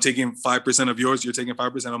 I'm taking 5% of yours, you're taking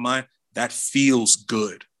 5% of mine, that feels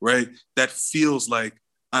good, right? That feels like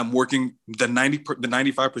I'm working the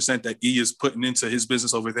 95% that E is putting into his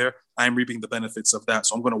business over there. I'm reaping the benefits of that.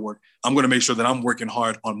 So I'm going to make sure that I'm working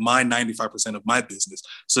hard on my 95% of my business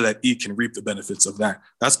so that E can reap the benefits of that.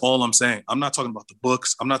 That's all I'm saying. I'm not talking about the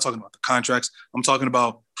books. I'm not talking about the contracts. I'm talking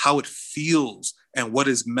about how it feels and what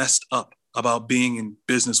is messed up about being in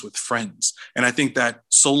business with friends. And I think that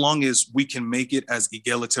so long as we can make it as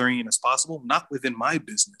egalitarian as possible, not within my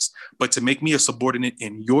business, but to make me a subordinate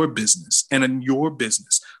in your business and in your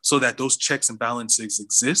business so that those checks and balances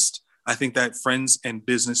exist, I think that friends and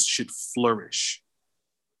business should flourish.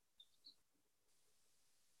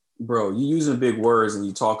 Bro, you're using big words and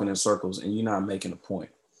you're talking in circles and you're not making a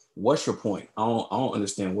point. What's your point? I don't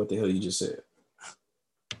understand what the hell you just said.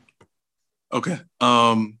 Okay.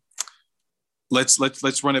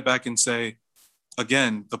 Let's run it back and say,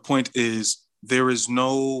 again, the point is there is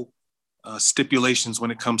no stipulations when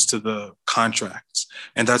it comes to the contracts.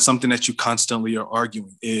 And that's something that you constantly are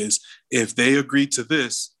arguing is if they agree to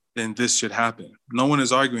this, then this should happen. No one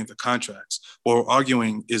is arguing the contracts. What we're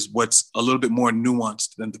arguing is what's a little bit more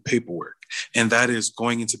nuanced than the paperwork. And that is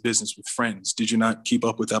going into business with friends. Did you not keep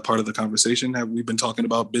up with that part of the conversation? Have we been talking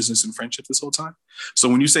about business and friendship this whole time? So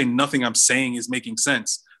when you say nothing I'm saying is making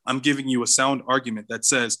sense, I'm giving you a sound argument that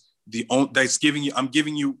says I'm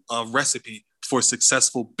giving you a recipe for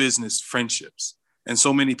successful business friendships. And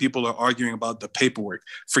so many people are arguing about the paperwork.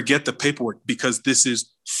 Forget the paperwork because this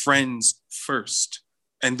is friends first.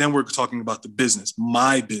 And then we're talking about the business,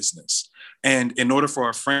 my business. And in order for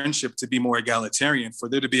our friendship to be more egalitarian, for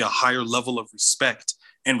there to be a higher level of respect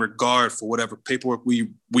and regard for whatever paperwork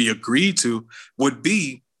we agree to, would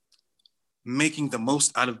be making the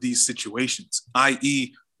most out of these situations,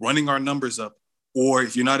 i.e. running our numbers up, or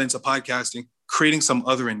if you're not into podcasting, creating some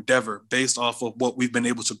other endeavor based off of what we've been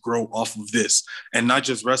able to grow off of this, and not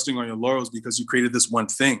just resting on your laurels because you created this one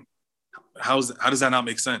thing. How does that not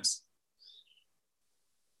make sense?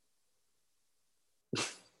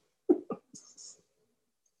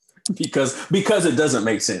 Because it doesn't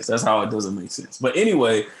make sense. That's how it doesn't make sense. But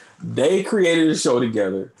anyway, they created a show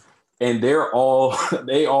together, and they are all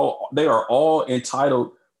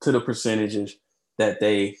entitled to the percentages that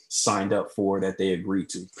they signed up for, that they agreed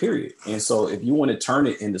to, period. And so if you want to turn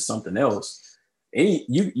it into something else,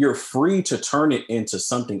 you're free to turn it into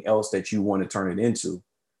something else that you want to turn it into.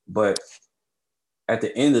 But at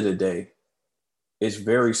the end of the day, It's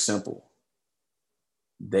very simple.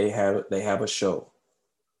 They have a show.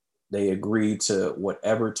 They agree to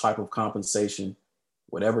whatever type of compensation,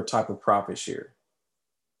 whatever type of profit share.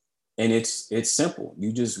 And it's simple.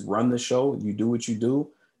 You just run the show, you do what you do.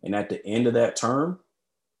 And at the end of that term,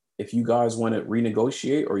 if you guys want to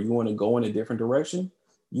renegotiate or you want to go in a different direction,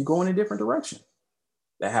 you go in a different direction.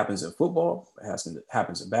 That happens in football. It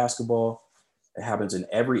happens in basketball. It happens in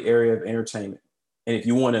every area of entertainment. And if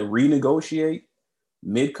you want to renegotiate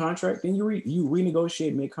mid-contract, then you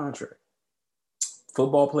renegotiate mid-contract.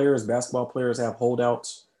 Football players, basketball players have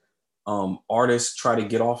holdouts. Artists try to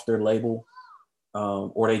get off their label,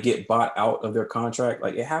 or they get bought out of their contract.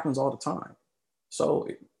 Like, it happens all the time. So,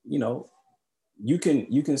 you know, you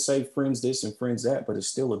can say friends this and friends that, but it's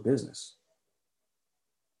still a business.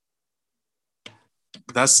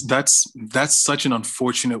 That's such an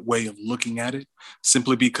unfortunate way of looking at it,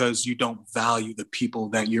 simply because you don't value the people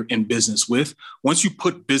that you're in business with. Once you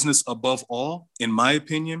put business above all, in my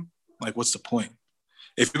opinion, like, what's the point?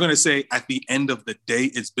 If you're going to say at the end of the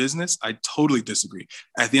day it's business, I totally disagree.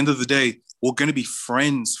 At the end of the day, we're going to be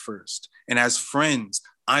friends first. And as friends,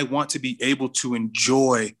 I want to be able to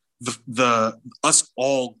enjoy the us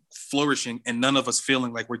all flourishing and none of us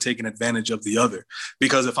feeling like we're taking advantage of the other.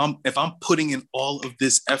 Because if I'm putting in all of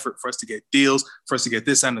this effort for us to get deals, for us to get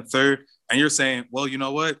this and the third, and you're saying, well, you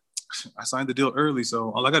know what? I signed the deal early,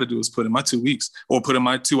 so all I got to do is put in my 2 weeks, or put in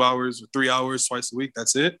my 2 hours or 3 hours twice a week.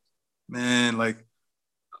 That's it, man. Like,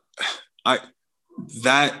 that's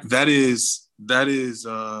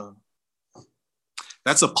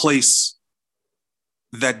a place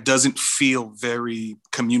that doesn't feel very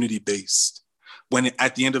community based. When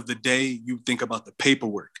at the end of the day, you think about the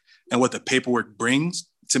paperwork and what the paperwork brings,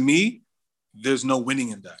 to me, there's no winning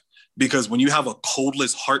in that. Because when you have a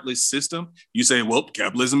coldless, heartless system, you say, well,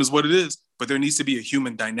 capitalism is what it is, but there needs to be a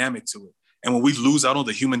human dynamic to it. And when we lose out on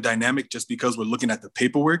the human dynamic just because we're looking at the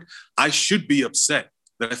paperwork, I should be upset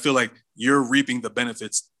that I feel like you're reaping the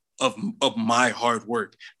benefits of my hard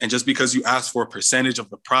work. And just because you ask for a percentage of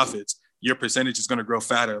the profits, your percentage is going to grow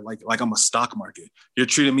fatter, like I'm a stock market. You're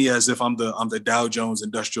treating me as if I'm the Dow Jones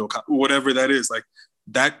Industrial, whatever that is. Like,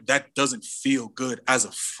 that doesn't feel good as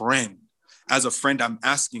a friend. As a friend, I'm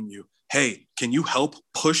asking you, hey, can you help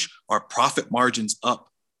push our profit margins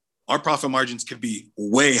up? Our profit margins could be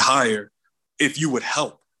way higher if you would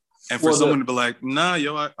help. And for someone to be like, nah,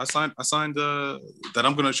 yo, I signed that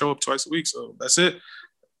I'm going to show up twice a week, so that's it.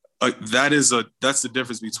 That's the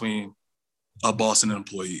difference between a boss and an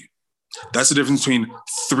employee. That's the difference between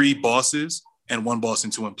 3 bosses and 1 boss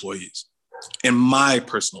and 2 employees, in my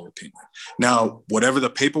personal opinion. Now, whatever the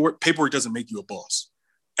paperwork doesn't make you a boss.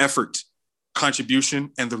 Effort,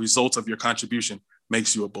 contribution, and the results of your contribution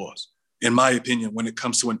makes you a boss, in my opinion, when it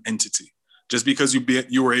comes to an entity. Just because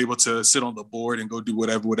you were able to sit on the board and go do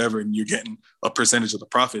whatever, and you're getting a percentage of the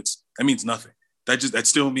profits, that means nothing. That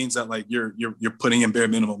still means that, like, you're putting in bare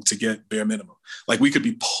minimum to get bare minimum. Like, we could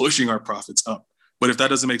be pushing our profits up. But if that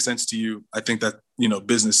doesn't make sense to you, I think that, you know,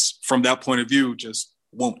 business from that point of view just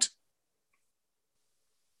won't.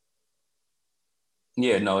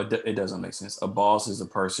 Yeah, no, it doesn't make sense. A boss is a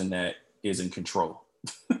person that is in control.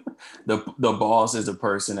 The boss is a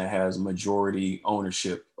person that has majority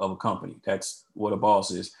ownership of a company. That's what a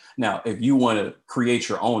boss is. Now, if you want to create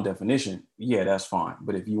your own definition, yeah, that's fine.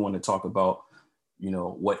 But if you want to talk about, you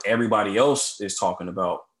know, what everybody else is talking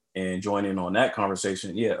about and join in on that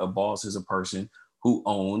conversation, yeah, a boss is a person who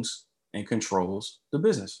owns and controls the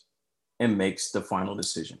business and makes the final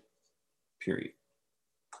decision, period.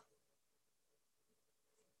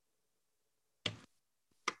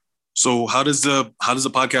 So how does the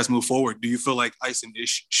podcast move forward? Do you feel like Ice and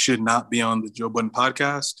Ish should not be on the Joe Budden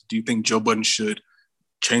podcast? Do you think Joe Budden should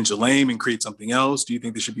change the name and create something else? Do you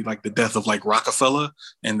think there should be like the death of like Rockefeller,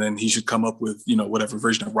 and then he should come up with, you know, whatever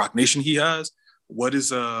version of Rock Nation he has? What is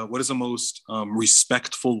the most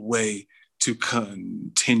respectful way to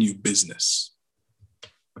continue business?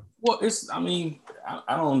 Well,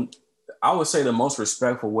 I would say the most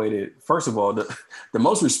respectful way to, first of all, the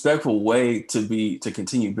most respectful way to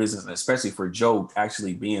continue business, especially for Joe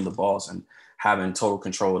actually being the boss and having total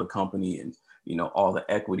control of the company and, you know, all the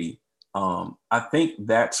equity. I think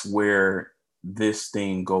that's where this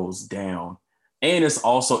thing goes down. And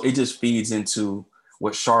it just feeds into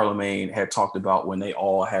what Charlemagne had talked about when they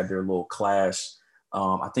all had their little clash.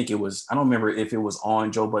 I think I don't remember if it was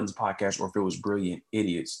on Joe Budden's podcast or if it was Brilliant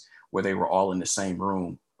Idiots, where they were all in the same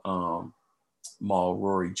room. Maul,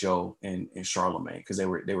 Rory, Joe, and Charlemagne, because they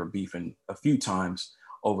were beefing a few times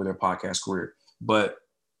over their podcast career. But,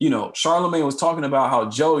 you know, Charlemagne was talking about how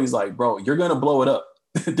Joe, he's like, bro, you're going to blow it up.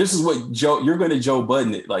 This is what you're going to Joe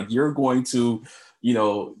Budden it. Like, you're going to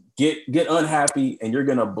get unhappy, and you're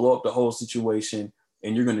gonna blow up the whole situation,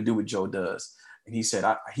 and you're gonna do what Joe does. And he said,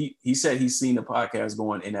 he said he's seen the podcast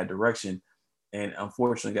going in that direction, and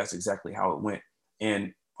unfortunately, that's exactly how it went.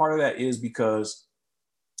 And part of that is because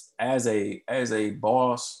as a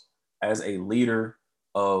boss, as a leader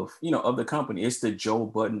of the company, it's the Joe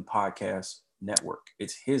Budden Podcast Network.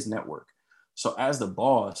 It's his network. So as the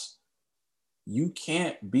boss, you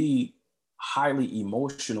can't be highly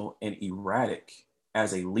emotional and erratic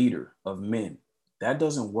as a leader of men. That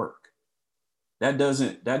doesn't work. That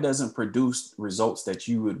doesn't produce results that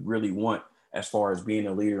you would really want as far as being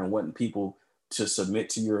a leader and wanting people to submit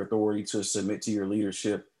to your authority, to submit to your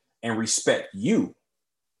leadership and respect you.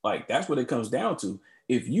 Like, that's what it comes down to.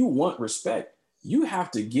 If you want respect, you have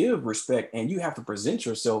to give respect, and you have to present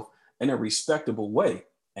yourself in a respectable way.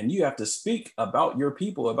 And you have to speak about your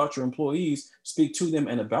people, about your employees, speak to them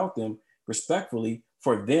and about them respectfully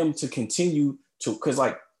for them to continue to, because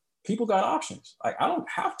like people got options. Like, I don't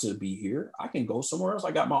have to be here. I can go somewhere else.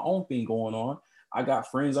 I got my own thing going on. I got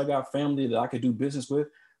friends, I got family that I could do business with.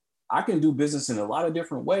 I can do business in a lot of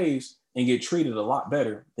different ways and get treated a lot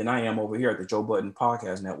better than I am over here at the Joe Budden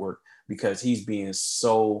Podcast Network, because he's being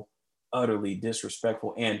so utterly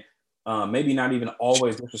disrespectful, and maybe not even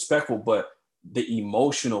always disrespectful, but the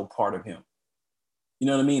emotional part of him. You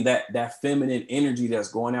know what I mean? That feminine energy that's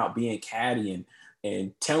going out being catty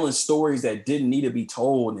and telling stories that didn't need to be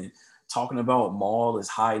told, and talking about Maul is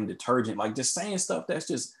hiding detergent, like just saying stuff that's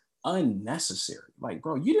just unnecessary. Like,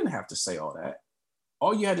 bro, you didn't have to say all that.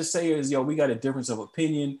 All you had to say is, yo, we got a difference of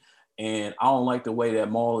opinion, and I don't like the way that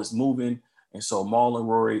Maul is moving. And so Maul and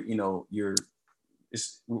Rory,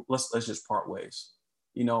 let's just part ways,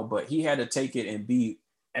 but he had to take it and be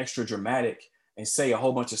extra dramatic and say a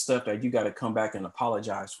whole bunch of stuff that you got to come back and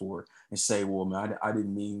apologize for and say, well, man, I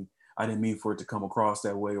didn't mean for it to come across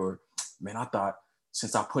that way. Or, man, I thought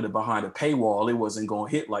since I put it behind a paywall, it wasn't going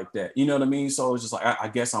to hit like that. You know what I mean? So it's just like, I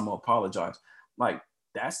guess I'm going to apologize. Like,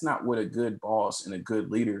 that's not what a good boss and a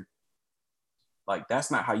good leader, like,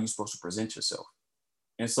 that's not how you're supposed to present yourself.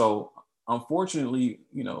 And so, unfortunately,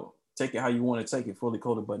 take it how you want to take it, fully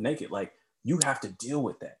clothed but naked. Like, you have to deal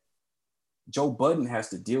with that. Joe Budden has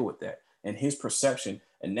to deal with that and his perception.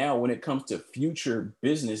 And now when it comes to future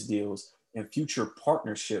business deals and future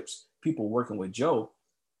partnerships, people working with Joe,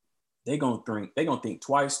 they're going to think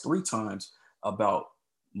twice, three times about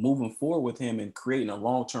moving forward with him and creating a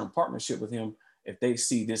long-term partnership with him. If they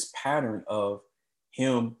see this pattern of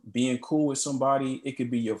him being cool with somebody, it could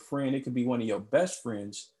be your friend, it could be one of your best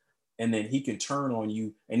friends, and then he can turn on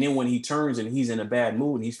you. And then when he turns and he's in a bad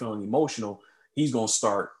mood and he's feeling emotional, he's going to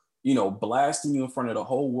start, blasting you in front of the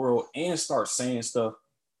whole world and start saying stuff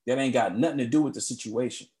that ain't got nothing to do with the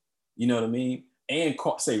situation. You know what I mean? And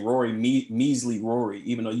say Rory, measly Rory,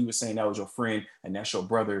 even though you were saying that was your friend and that's your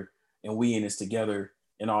brother and we in this together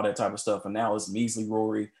and all that type of stuff. And now it's measly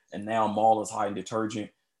Rory, and now Maul is hiding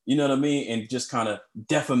detergent. You know what I mean? And just kind of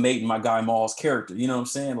defamating my guy Maul's character. You know what I'm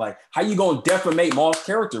saying? Like, how you gonna defamate Maul's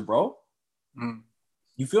character, bro? Mm.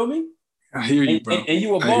 You feel me? I hear you, bro. And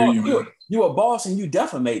you a boss. You a boss and you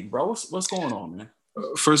defamate, bro. What's going on, man?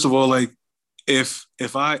 First of all, like, if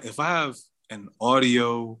I have an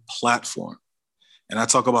audio platform and I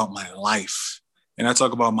talk about my life and I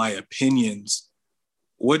talk about my opinions,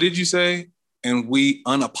 what did you say? And we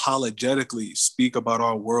unapologetically speak about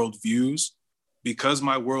our worldviews. Because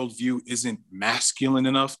my worldview isn't masculine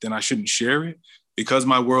enough, then I shouldn't share it. Because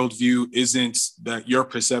my worldview isn't that your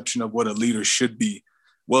perception of what a leader should be.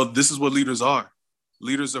 Well, this is what leaders are.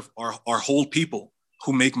 Leaders are whole people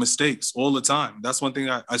who make mistakes all the time. That's one thing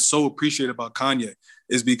I so appreciate about Kanye,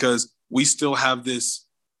 is because we still have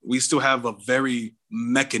a very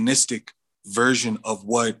mechanistic version of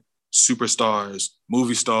what superstars,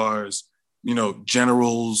 movie stars,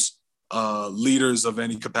 generals, leaders of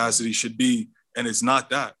any capacity should be. And it's not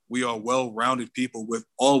that. We are well-rounded people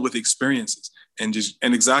with experiences, and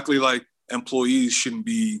exactly like employees shouldn't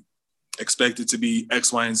be expected to be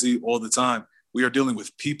X, Y, and Z all the time. We are dealing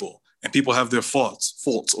with people, and people have their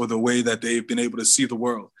faults, or the way that they've been able to see the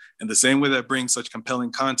world. And the same way that brings such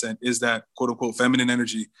compelling content is that quote unquote feminine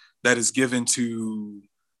energy that is given to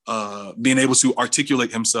being able to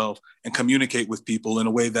articulate himself and communicate with people in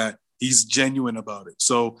a way that he's genuine about it.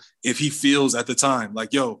 So if he feels at the time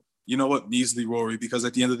like, yo, you know what, measly Rory, because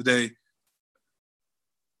at the end of the day,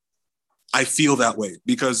 I feel that way.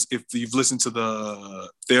 Because if you've listened to the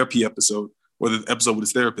therapy episode or the episode with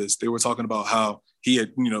his therapist, they were talking about how he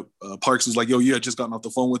had, Parks was like, yo, you had just gotten off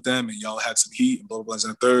the phone with them and y'all had some heat and blah, blah, blah,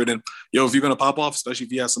 and a third. And yo, if you're going to pop off, especially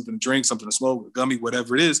if you have something to drink, something to smoke, a gummy,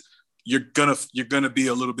 whatever it is, you're gonna be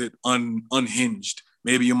a little bit unhinged.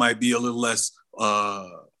 Maybe you might be a little less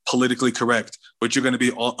politically correct, but you're going to be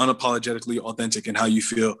unapologetically authentic in how you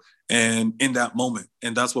feel and in that moment.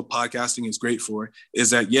 And that's what podcasting is great for, is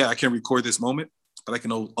that, yeah, I can record this moment, but I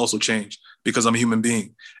can also change because I'm a human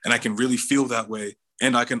being and I can really feel that way.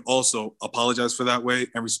 And I can also apologize for that way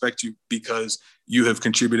and respect you because you have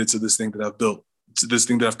contributed to this thing that I've built, to this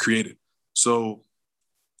thing that I've created. So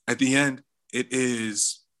at the end,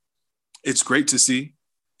 it's great to see,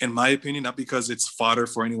 in my opinion, not because it's fodder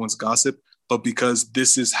for anyone's gossip, but because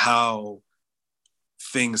this is how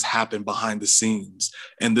things happen behind the scenes.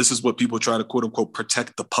 And this is what people try to, quote unquote,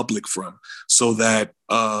 protect the public from, so that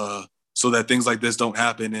things like this don't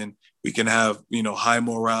happen and we can have, high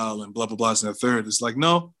morale and blah, blah, blah. And the third, it's like,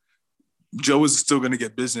 no, Joe is still going to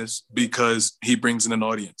get business because he brings in an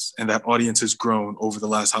audience, and that audience has grown over the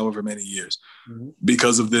last however many years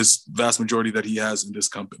because of this vast majority that he has in this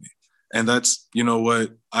company. And that's,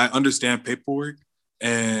 what, I understand paperwork.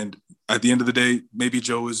 And at the end of the day, maybe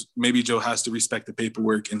Joe has to respect the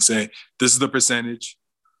paperwork and say, this is the percentage.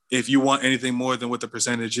 If you want anything more than what the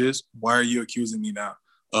percentage is, why are you accusing me now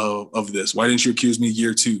of this? Why didn't you accuse me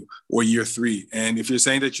year 2 or year 3? And if you're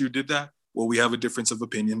saying that you did that, well, we have a difference of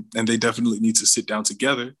opinion, and they definitely need to sit down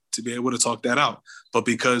together to be able to talk that out. But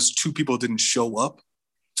because 2 people didn't show up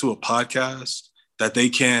to a podcast that they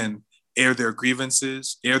can air their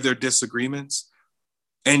grievances, air their disagreements,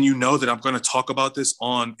 and that I'm going to talk about this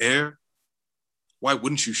on air, why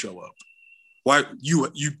wouldn't you show up? Why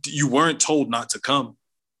you weren't told not to come,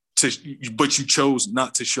 but you chose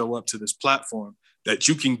not to show up to this platform that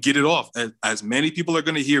you can get it off. As many people are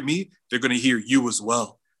going to hear me, they're going to hear you as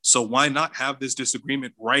well. So why not have this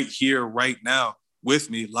disagreement right here, right now with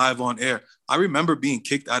me live on air? I remember being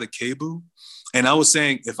kicked out of KBOO, and I was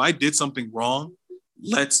saying, if I did something wrong,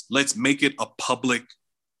 let's make it a public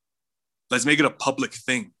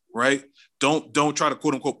thing, right? Don't try to,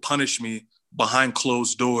 quote unquote, punish me behind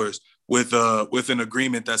closed doors with an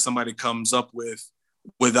agreement that somebody comes up with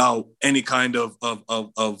without any kind of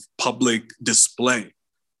public display.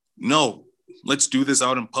 No, let's do this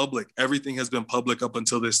out in public. Everything has been public up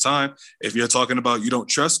until this time. If you're talking about you don't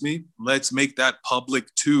trust me, let's make that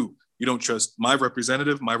public too. You don't trust my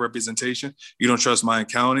representative, my representation. You don't trust my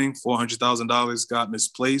accounting. $400,000 got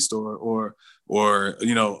misplaced or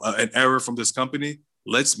an error from this company.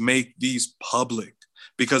 Let's make these public,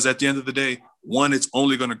 because at the end of the day, 1, it's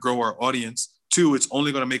only going to grow our audience. 2, it's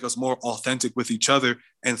only going to make us more authentic with each other.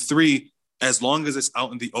 And 3, as long as it's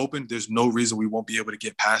out in the open, there's no reason we won't be able to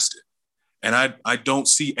get past it. And I don't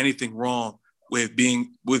see anything wrong with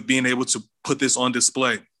being able to put this on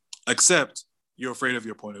display, except you're afraid of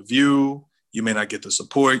your point of view. You may not get the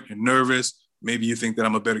support. You're nervous. Maybe you think that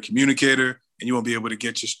I'm a better communicator and you won't be able to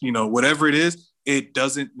get whatever it is. It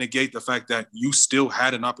doesn't negate the fact that you still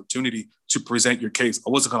had an opportunity to present your case. I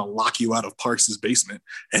wasn't going to lock you out of Parks' basement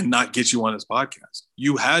and not get you on this podcast.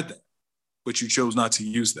 You had that, but you chose not to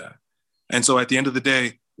use that. And so at the end of the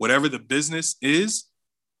day, whatever the business is,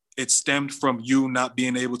 it stemmed from you not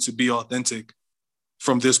being able to be authentic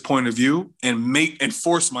from this point of view and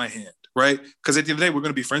force my hand, right? Because at the end of the day, we're going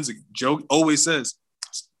to be friends again. Joe always says,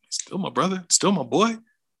 still my brother, still my boy.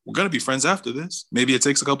 We're going to be friends after this. Maybe it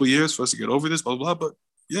takes a couple of years for us to get over this, blah, blah, blah. But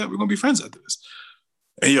yeah, we're going to be friends after this.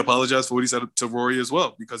 And he apologized for what he said to Rory as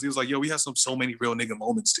well, because he was like, yo, we had so many real nigga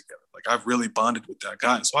moments together. Like, I've really bonded with that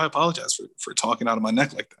guy. So I apologize for talking out of my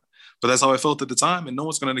neck like that. But that's how I felt at the time, and no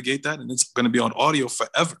one's going to negate that, and it's going to be on audio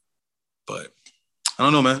forever. But I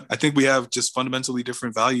don't know, man. I think we have just fundamentally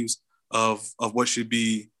different values of what should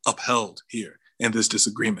be upheld here in this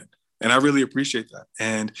disagreement. And I really appreciate that.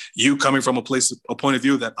 And you coming from a point of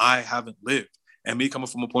view that I haven't lived, and me coming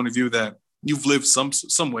from a point of view that you've lived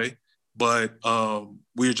some way, but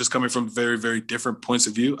we're just coming from very, very different points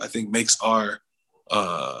of view, I think makes our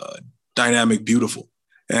dynamic beautiful.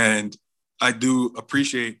 And I do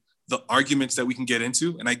appreciate the arguments that we can get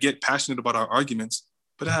into, and I get passionate about our arguments,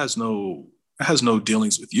 but it has no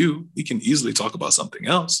dealings with you. We can easily talk about something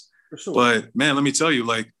else. For sure. But man, let me tell you,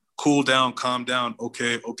 like, cool down, calm down.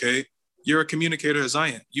 Okay. You're a communicator as I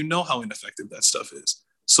am. You know how ineffective that stuff is.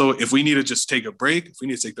 So if we need to just take a break, if we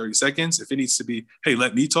need to take 30 seconds, if it needs to be, hey,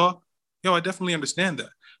 let me talk. I definitely understand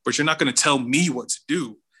that. But you're not going to tell me what to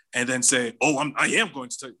do and then say, oh, I am going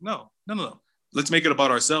to tell you. No. Let's make it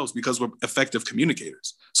about ourselves, because we're effective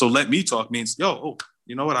communicators. So let me talk means,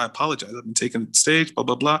 you know what? I apologize. I've been taking the stage, blah,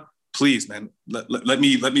 blah, blah. Please, man, let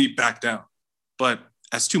me back down. But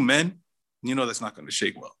as 2 men, that's not going to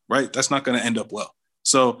shake well, right? That's not going to end up well.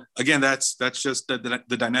 So again, that's just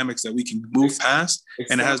the dynamics that we can move past,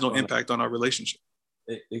 and it has no impact on our relationship.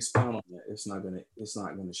 Expound on that. It's not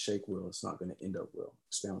gonna shake well. It's not gonna end up well.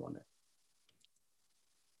 Expound on that.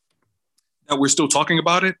 that we're still talking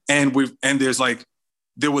about it, and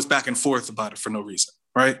there was back and forth about it for no reason,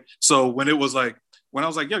 right? So when I was like, yo,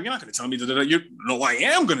 you're not going to tell me that, you know, I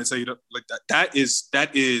am going to tell you that, like that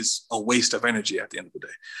is a waste of energy at the end of the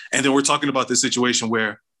day. And then we're talking about this situation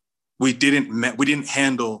where we didn't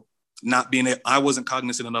handle not being, I wasn't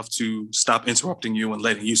cognizant enough to stop interrupting you and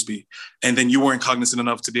letting you speak. And then you weren't cognizant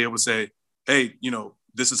enough to be able to say, hey, you know,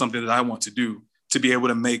 this is something that I want to do, to be able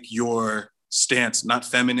to make your stance not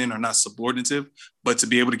feminine or not subordinative, but to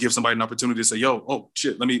be able to give somebody an opportunity to say, yo, oh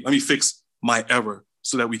shit, let me fix my error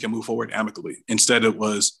so that we can move forward amicably. Instead it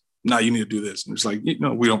was, nah, you need to do this. And it's like, you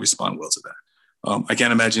know, we don't respond well to that. I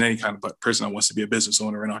can't imagine any kind of person that wants to be a business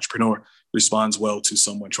owner or an entrepreneur responds well to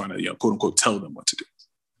someone trying to, you know, quote unquote, tell them what to do.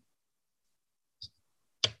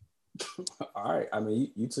 All right. I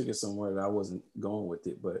mean, you took it somewhere that I wasn't going with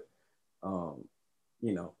it, but,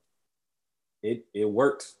 you know, it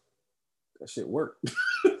worked. That shit worked.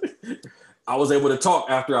 I was able to talk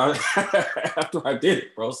after I did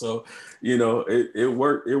it, bro. So, you know, it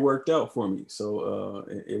worked. It worked out for me. So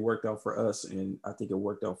it worked out for us, and I think it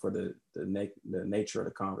worked out for the nature of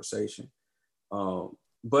the conversation.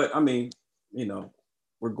 But I mean, you know,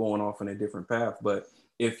 we're going off on a different path. But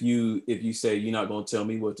if you say you're not going to tell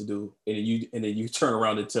me what to do, and then you turn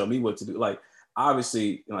around and tell me what to do, like,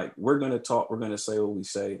 obviously, like, we're going to talk, we're going to say what we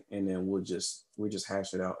say, and then we just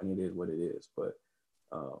hash it out, and it is what it is. But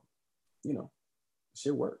you know,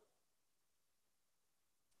 shit worked.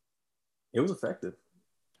 It was effective.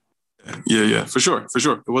 Yeah, for sure.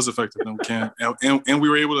 It was effective, and we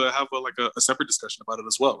were able to have a separate discussion about it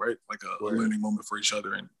as well, right? Like a learning moment for each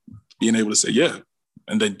other, and being able to say, yeah,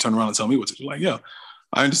 and then turn around and tell me what to do. Like, yeah,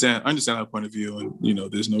 I understand that point of view, and you know,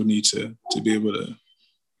 there's no need to be able to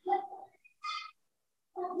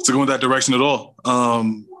go in that direction at all.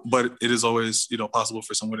 But it is always, you know, possible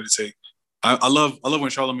for someone to take. I love when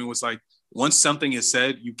Charlamagne was like, once something is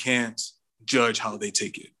said, you can't judge how they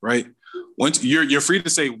take it, right? Once you're free to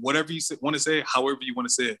say whatever you want to say, however you want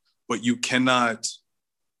to say it, but you cannot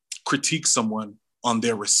critique someone on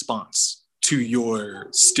their response to your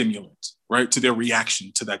stimulant, right? To their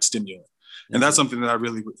reaction to that stimulant. And that's something that I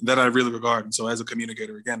really regard. And so as a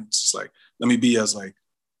communicator, again, it's just like, let me be as like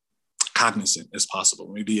cognizant as possible.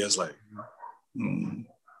 Let me be as like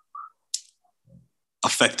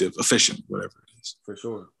effective, efficient, whatever it is. For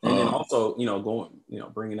sure. And then also, you know,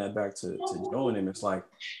 bringing that back to Joe and him, it's like,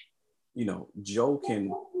 you know, Joe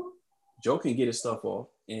can get his stuff off,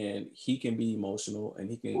 and he can be emotional, and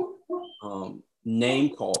he can name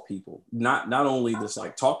call people. Not only just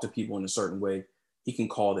like talk to people in a certain way, he can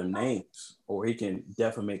call them names, or he can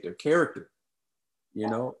defamate their character, you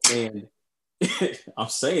know, and I'm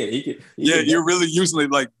saying he can. You're really using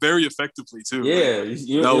it like very effectively too. Yeah,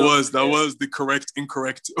 that was the correct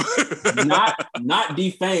incorrect. not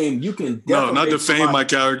defame. You can not defame my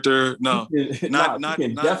character. No, not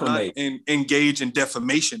defamate and engage in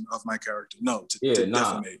defamation of my character. No, to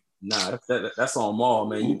defamate. That's on Maul,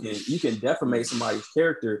 man. You can defamate somebody's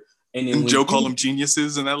character, and then Joe called them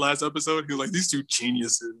geniuses in that last episode. He was like, these two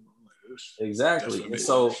geniuses. Exactly. And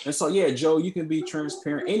so yeah, Joe, you can be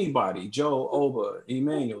transparent. Anybody, Joe, Oba,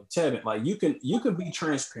 Emmanuel, Tevin, like you can be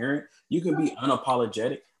transparent, you can be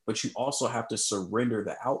unapologetic, but you also have to surrender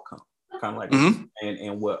the outcome. Kind of like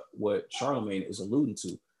and what Charlamagne is alluding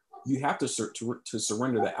to. You have to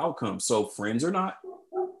surrender the outcome. So friends or not,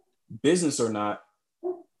 business or not,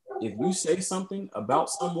 if you say something about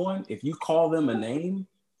someone, if you call them a name,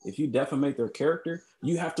 if you defamate their character,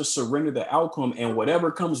 you have to surrender the outcome, and whatever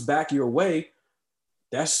comes back your way,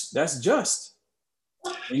 that's just.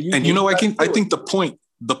 And you know, I think the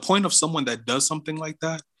point of someone that does something like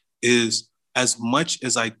that is as much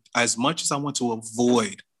as I want to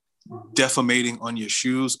avoid defamating on your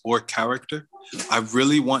shoes or character, I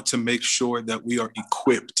really want to make sure that we are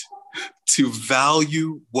equipped to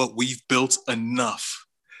value what we've built enough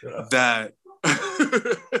that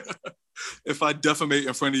if I defamate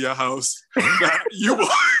in front of your house, you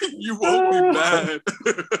won't be mad.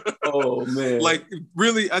 Oh man! Like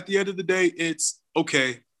really, at the end of the day, it's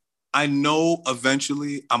okay. I know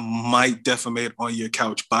eventually I might defamate on your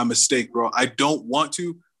couch by mistake, bro. I don't want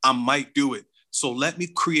to. I might do it. So let me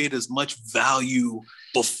create as much value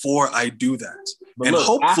before I do that. But and look,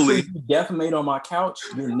 hopefully, after you defamate on my couch,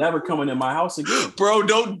 you're never coming in my house again. Bro,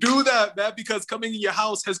 don't do that, man, because coming in your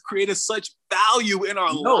house has created such value in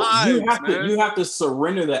our lives. You have to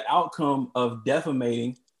surrender the outcome of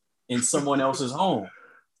defamating in someone else's home.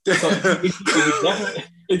 So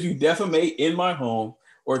if you defamate in my home,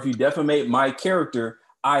 or if you defamate my character,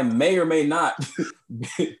 I may or may not,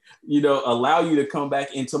 allow you to come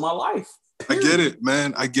back into my life. I get it,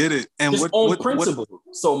 man. I get it. And just on principle.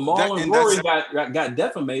 So Maul and Rory got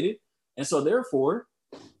defamated, and so therefore,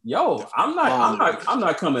 I'm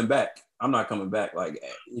not coming back. I'm not coming back. Like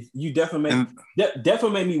if you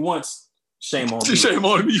defamate me once, shame on me. Shame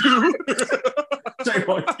on you. Shame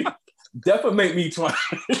on you. Defamate me twice.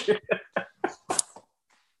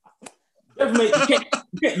 Defamate.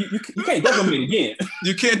 You can't defamate again.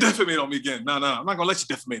 You can't defamate on me again. No. I'm not gonna let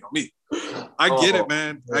you defamate on me. I get it,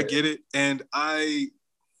 man. I get it. And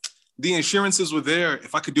the insurances were there.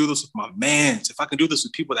 If I could do this with my mans, if I can do this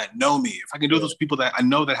with people that know me, if I can do this with people that I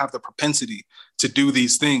know that have the propensity to do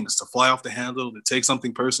these things, to fly off the handle, to take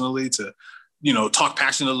something personally, to, talk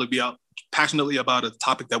passionately about a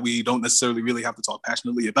topic that we don't necessarily really have to talk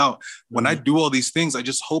passionately about. When I do all these things, I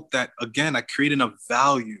just hope that, again, I create enough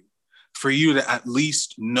value for you to at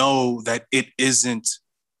least know that it isn't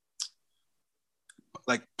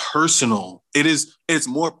like personal. It's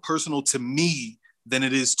more personal to me than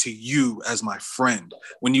it is to you as my friend.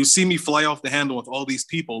 When you see me fly off the handle with all these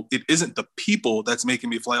people, it isn't the people that's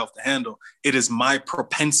making me fly off the handle. It is my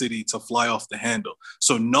propensity to fly off the handle.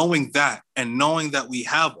 So knowing that and knowing that we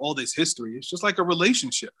have all this history, it's just like a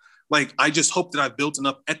relationship. Like, I just hope that I've built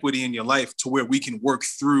enough equity in your life to where we can work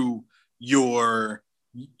through your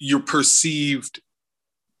perceived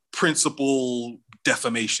principle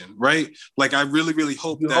defamation, right? Like, I really, really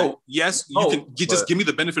hope that just give me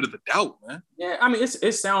the benefit of the doubt, man. Yeah, I mean,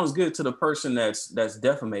 it sounds good to the person that's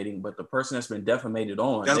defamating, but the person that's been defamated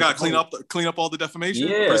on, you guys got to clean up all the defamation.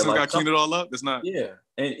 Yeah, the person's got to clean it all up. It's not. Yeah,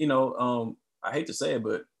 and I hate to say it,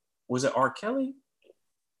 but was it R. Kelly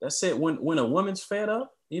that said when a woman's fed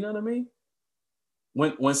up? You know what I mean?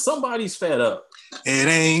 When somebody's fed up, it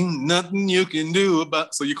ain't nothing you can do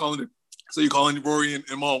about. So you're calling Rory and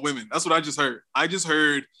Maul women. That's what I just heard. I just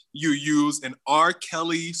heard you use an R.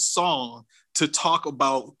 Kelly song to talk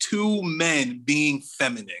about two men being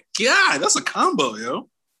feminine. Yeah, that's a combo, yo.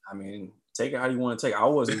 I mean, take it how you want to take it. I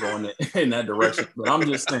wasn't going in that direction, but I'm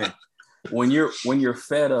just saying, when you're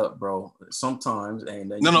fed up, bro, sometimes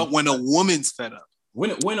when a woman's fed up.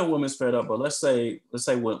 When a woman's fed up, but let's say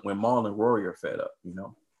when Maul and Rory are fed up,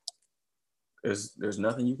 there's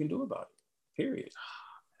nothing you can do about it.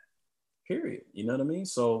 Period. You know what I mean?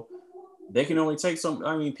 So they can only take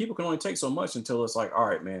people can only take so much until it's like, all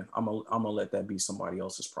right, man, I'm gonna let that be somebody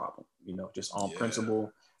else's problem. Just on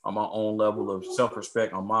principle, on my own level of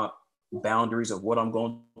self-respect, on my boundaries of what I'm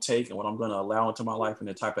going to take and what I'm going to allow into my life and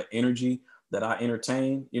the type of energy that I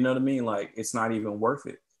entertain. You know what I mean? Like, it's not even worth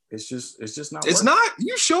it. It's just not. It's not.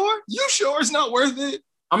 You sure? You sure it's not worth it?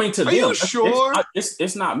 I mean, to them, you sure?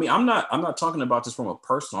 It's not me. I'm not talking about this from a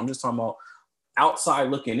personal. I'm just talking about outside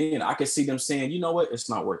looking in. I could see them saying, you know what, it's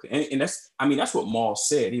not worth it. And that's what Maul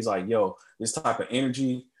said. He's like, yo, this type of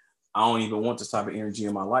energy, I don't even want this type of energy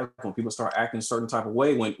in my life. When people start acting a certain type of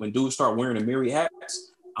way, when dudes start wearing the Mary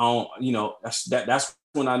hats, I don't, that's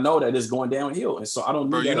when I know that it's going downhill. And so I don't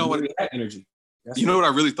need that hat energy. What I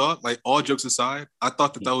really thought? Like, all jokes aside, I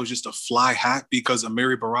thought that was just a fly hat because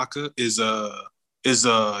Amiri Baraka is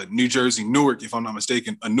a New Jersey, Newark, if I'm not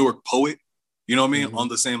mistaken, a Newark poet. You know what I mean? Mm-hmm. On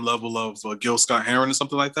the same level of Gil Scott-Heron or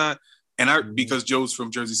something like that. And because Joe's from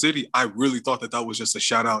Jersey City, I really thought that was just a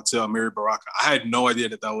shout out to Amiri Baraka. I had no idea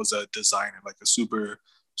that was a designer, like a super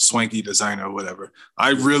swanky designer or whatever.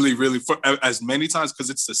 I really, really, for as many times, because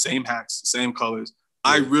it's the same hats, same colors,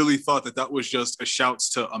 I really thought that was just a shouts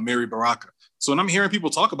to Amiri Baraka. So when I'm hearing people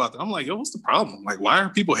talk about that, I'm like, yo, what's the problem? Like, why are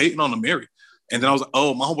people hating on Amiri? And then I was like,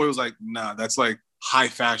 oh, my homeboy was like, nah, that's like high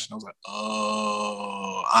fashion. I was like,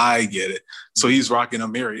 oh, I get it. So he's rocking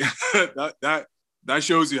Amiri. that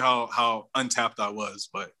shows you how untapped I was.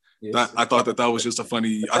 But I thought that was just a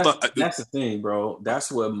funny. That's the thing, bro.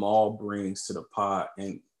 That's what Maul brings to the pod,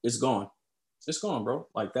 and it's gone. It's gone, bro.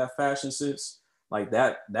 Like, that fashion sense, like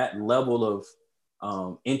that level of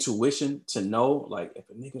intuition to know, like, if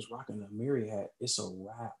a nigga's rocking a Amiri hat, it's a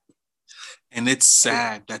wrap. And it's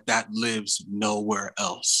sad that lives nowhere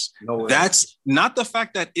else. That's not the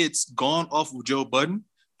fact that it's gone off of Joe Budden.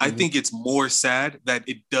 I think it's more sad that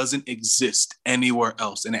it doesn't exist anywhere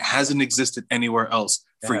else, and it hasn't existed anywhere else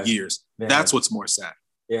for years. That's what's more sad.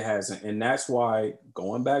 It hasn't, and that's why,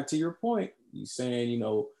 going back to your point, you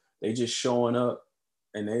saying, they just showing up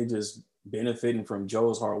and they just benefiting from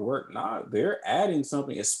Joe's hard work. Nah, they're adding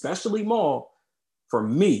something, especially Maul. For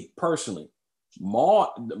me personally,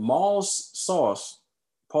 Maul's sauce,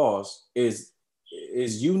 is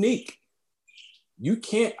unique. You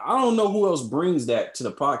can't, I don't know who else brings that to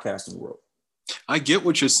the podcasting world. I get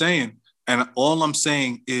what you're saying. And all I'm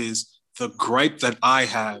saying is the gripe that I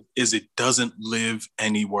have is it doesn't live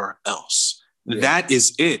anywhere else. Yeah. That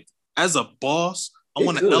is it. As a boss, I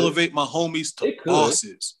want to elevate my homies to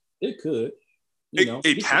bosses. It could.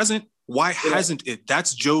 It hasn't. Why hasn't it?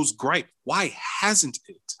 That's Joe's gripe. Why hasn't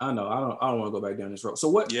it? I know. I don't want to go back down this road. So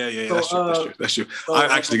what? Yeah. That's true. So, I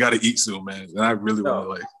actually got to eat soon, man. And I really want to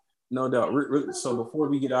like. No doubt. So before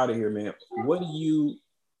we get out of here, man, what do you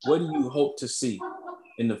hope to see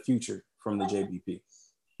in the future from the JBP?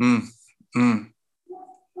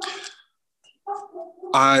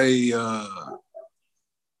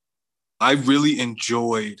 I really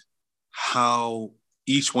enjoyed how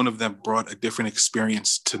each one of them brought a different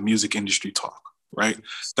experience to music industry talk, right?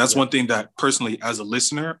 That's one thing that personally, as a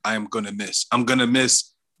listener, I am going to miss. I'm going to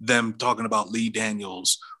miss them talking about Lee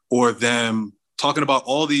Daniels or them talking about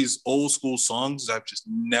all these old school songs I've just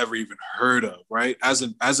never even heard of, right? As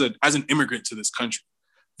an immigrant to this country,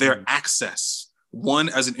 their access, one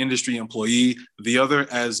as an industry employee, the other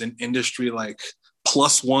as an industry like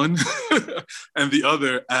plus one, and the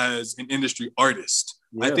other as an industry artist.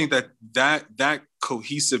 Yeah. I think that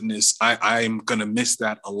cohesiveness, I'm gonna miss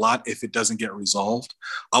that a lot if it doesn't get resolved.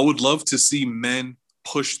 I would love to see men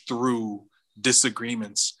push through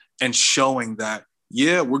disagreements and showing that,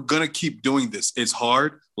 yeah, we're gonna keep doing this. It's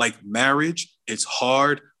hard, like marriage, it's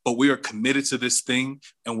hard, but we are committed to this thing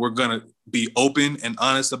and we're gonna be open and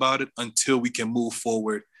honest about it until we can move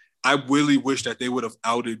forward. I really wish that they would have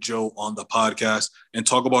outed Joe on the podcast and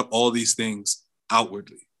talk about all these things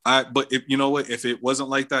outwardly. But if you know what, if it wasn't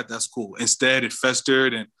like that, that's cool. Instead, it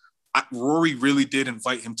festered, and Rory really did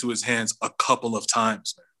invite him to his hands a couple of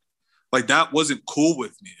times. Man. Like that wasn't cool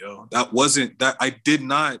with me, yo. That I did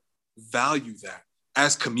not value that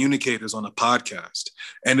as communicators on a podcast,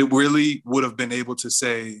 and it really would have been able to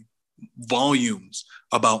say volumes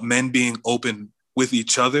about men being open with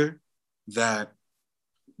each other that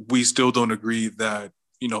we still don't agree that,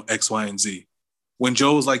 X, Y, and Z. When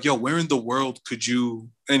Joe was like, yo, where in the world could you,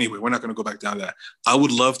 anyway, we're not going to go back down that. I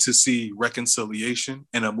would love to see reconciliation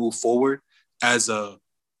and a move forward as a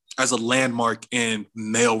landmark in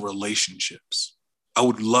male relationships. I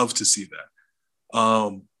would love to see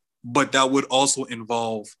that. But that would also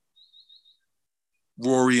involve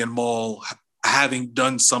Rory and Mal having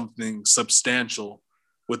done something substantial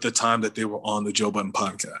with the time that they were on the Joe Budden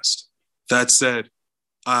podcast. That said,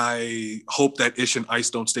 I hope that Ish and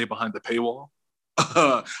Ice don't stay behind the paywall.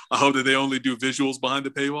 I hope that they only do visuals behind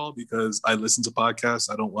the paywall because I listen to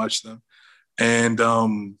podcasts. I don't watch them. And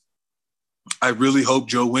I really hope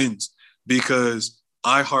Joe wins because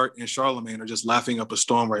iHeart and Charlemagne are just laughing up a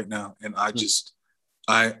storm right now. And I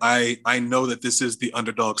know that this is the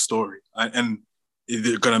underdog story. And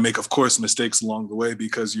they're going to make, of course, mistakes along the way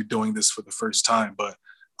because you're doing this for the first time. But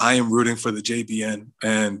I am rooting for the JBN,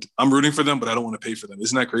 and I'm rooting for them, but I don't want to pay for them.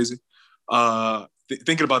 Isn't that crazy?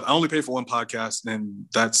 Thinking about it, I only pay for one podcast, and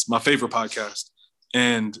that's my favorite podcast.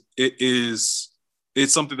 And it's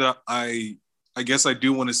something that I guess I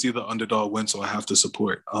do want to see the underdog win, so I have to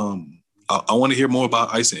support. I want to hear more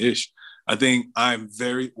about Ice and Ish. I think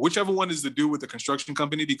whichever one is the dude with the construction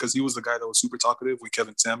company, because he was the guy that was super talkative when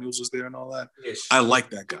Kevin Samuels was there and all that. Ish. I like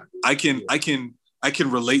that guy. I can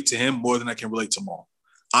relate to him more than I can relate to Mal.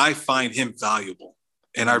 I find him valuable,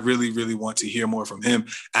 and I really, really want to hear more from him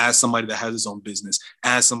as somebody that has his own business,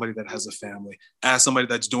 as somebody that has a family, as somebody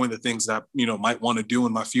that's doing the things that, might want to do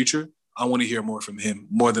in my future. I want to hear more from him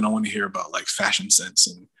more than I want to hear about like fashion sense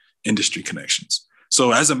and industry connections.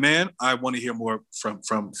 So as a man, I want to hear more from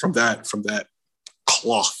that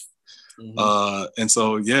cloth. Mm-hmm. And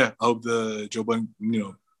so, yeah, I hope the Joe Budden,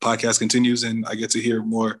 podcast continues and I get to hear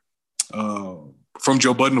more from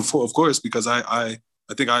Joe Budden, of course, because I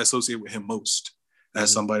think I associate with him most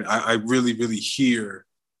as somebody. I really, really hear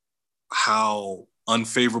how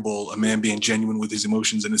unfavorable a man being genuine with his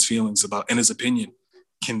emotions and his feelings about and his opinion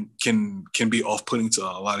can be off-putting to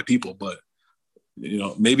a lot of people. But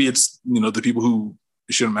maybe it's the people who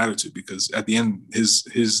it shouldn't matter to, because at the end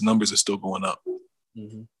his numbers are still going up.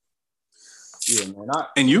 Mm-hmm. Yeah, man.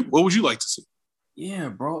 And you, what would you like to see? Yeah,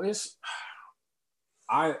 bro.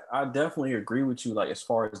 I definitely agree with you. Like as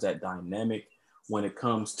far as that dynamic when it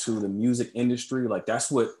comes to the music industry, like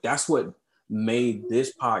that's what made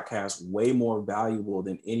this podcast way more valuable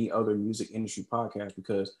than any other music industry podcast,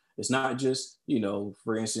 because it's not just,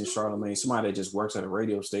 for instance, Charlemagne, somebody that just works at a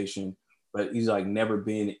radio station, but he's like never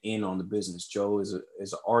been in on the business. Joe is an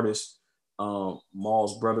artist.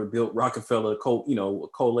 Mal's brother built Rockefeller,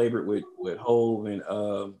 co-labored with Hove and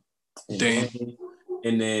Dane.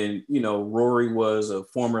 And then, Rory was a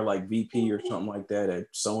former like VP or something like that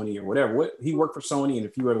at Sony or whatever. He worked for Sony and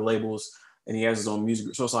a few other labels, and he has his own music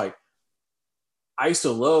group. So it's like, I used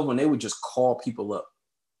to love when they would just call people up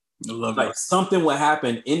I love like it. something would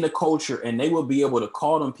happen in the culture and they will be able to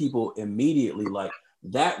call them people immediately. Like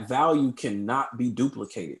that value cannot be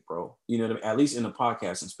duplicated, bro. You know what I mean? At least in the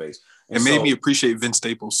podcasting space. And it made me appreciate Vince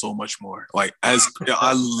Staples so much more. Like I've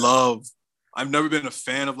never been a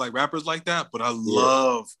fan of like rappers like that, but I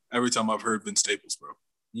love every time I've heard Vince Staples, bro.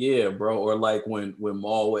 Yeah, bro. Or like when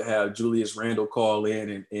Maul would have Julius Randle call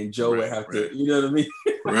in and Joe would have to, you know what I mean?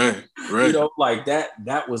 Right. You know, like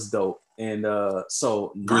that was dope. And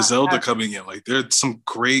so Griselda coming in, like there's some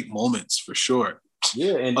great moments for sure.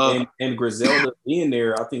 Yeah, and Griselda being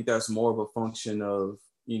there, I think that's more of a function of,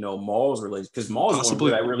 you know, Maul's relation, because Maul's the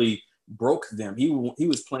one that really broke them. He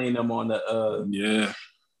was playing them on the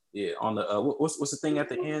on the what's the thing at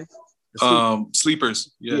the end?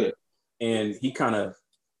 Sleepers. Yeah. And he kind of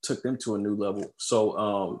took them to a new level.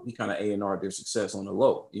 So he kind of A&R'd their success on the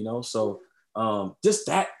low, you know. So just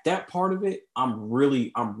that part of it, I'm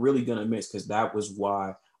really gonna miss, because that was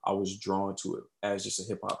why I was drawn to it as just a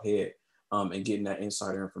hip hop head, and getting that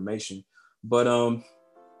insider information. But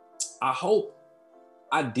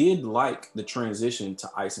I did like the transition to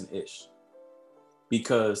Ice and Ish,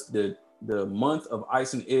 because the month of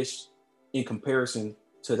Ice and Ish in comparison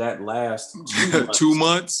to that last 2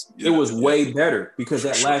 months, it was way better, because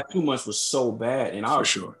that last 2 months was so bad. And I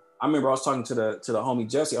remember I was talking to the homie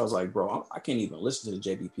Jesse. I was like, bro, I can't even listen to the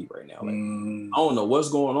JBP right now. Like, I don't know what's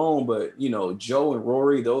going on, but you know, Joe and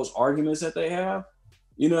Rory, those arguments that they have,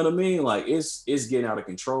 you know what I mean? Like it's getting out of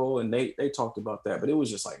control. And they talked about that, but it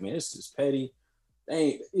was just like, man, it's just petty.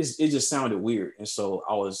 It just sounded weird. And so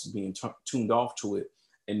I was being tuned off to it.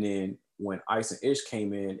 And then when Ice and Ish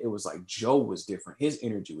came in, it was like Joe was different. His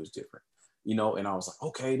energy was different, you know? And I was like,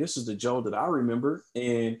 okay, this is the Joe that I remember.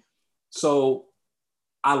 And so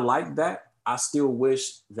I like that. I still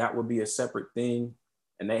wish that would be a separate thing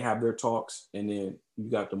and they have their talks. And then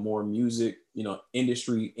you got the more music, you know,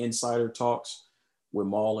 industry insider talks with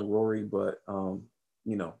Maul and Rory. But,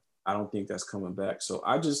 you know, I don't think that's coming back. So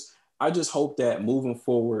I just hope that moving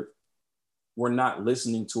forward, we're not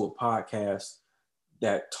listening to a podcast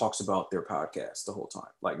that talks about their podcast the whole time.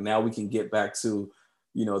 Like now we can get back to,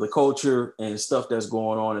 you know, the culture and stuff that's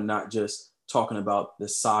going on, and not just talking about the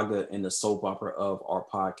saga and the soap opera of our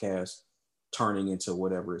podcast turning into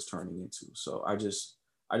whatever it's turning into. So I just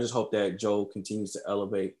hope that Joe continues to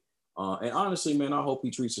elevate. And honestly, man, I hope he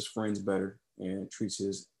treats his friends better and treats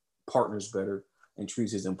his partners better and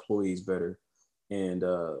treats his employees better. And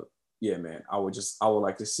yeah, man, I would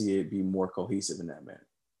like to see it be more cohesive in that, man.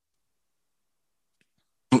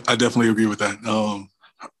 I definitely agree with that.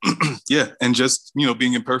 Yeah, and just, you know,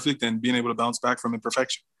 being imperfect and being able to bounce back from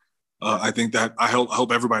imperfection. I think that I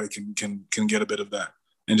hope everybody can get a bit of that,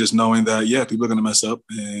 and just knowing that, yeah, people are going to mess up,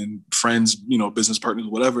 and friends, you know, business partners,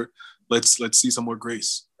 whatever. Let's see some more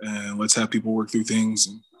grace, and let's have people work through things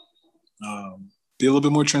and be a little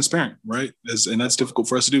bit more transparent, right? And that's difficult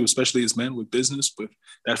for us to do, especially as men with business, with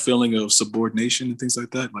that feeling of subordination and things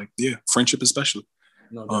like that. Like, yeah, friendship especially.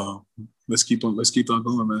 No, let's keep on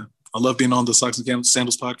going, man. I love being on the Socks and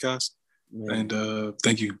Sandals podcast, and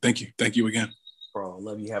thank you again, bro. I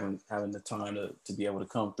love you having the time to be able to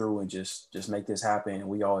come through and just make this happen. And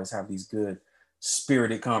we always have these good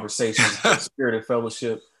spirited conversations, spirited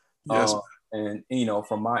fellowship. Yes. And you know,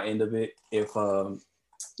 from my end of it, if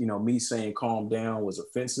you know, me saying calm down was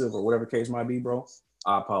offensive or whatever case might be, bro,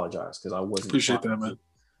 I apologize, because I wasn't. Appreciate that, man.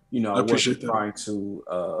 You know, I wasn't trying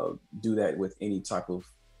to do that with any type of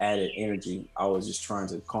added energy. I was just trying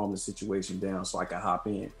to calm the situation down so I could hop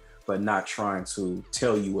in, but not trying to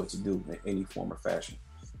tell you what to do in any form or fashion.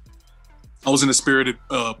 I was in a spirited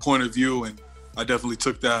point of view, and I definitely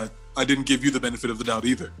took that. I didn't give you the benefit of the doubt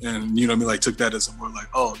either. And, you know what I mean? Like, took that as a more like,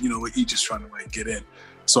 oh, you know what, he just trying to like get in.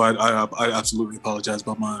 So I absolutely apologize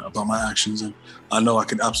about my actions. And I know I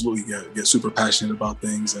can absolutely get super passionate about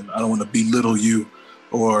things, and I don't want to belittle you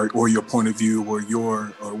or your point of view or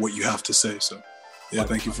what you have to say. So yeah,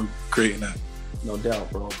 thank you for creating that. No doubt,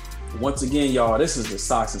 bro. Once again, y'all, this is the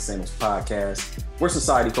Socks and Sandals podcast, where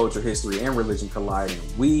society, culture, history, and religion collide, and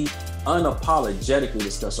we unapologetically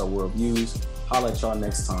discuss our worldviews. Holla at y'all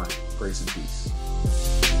next time. Grace and peace.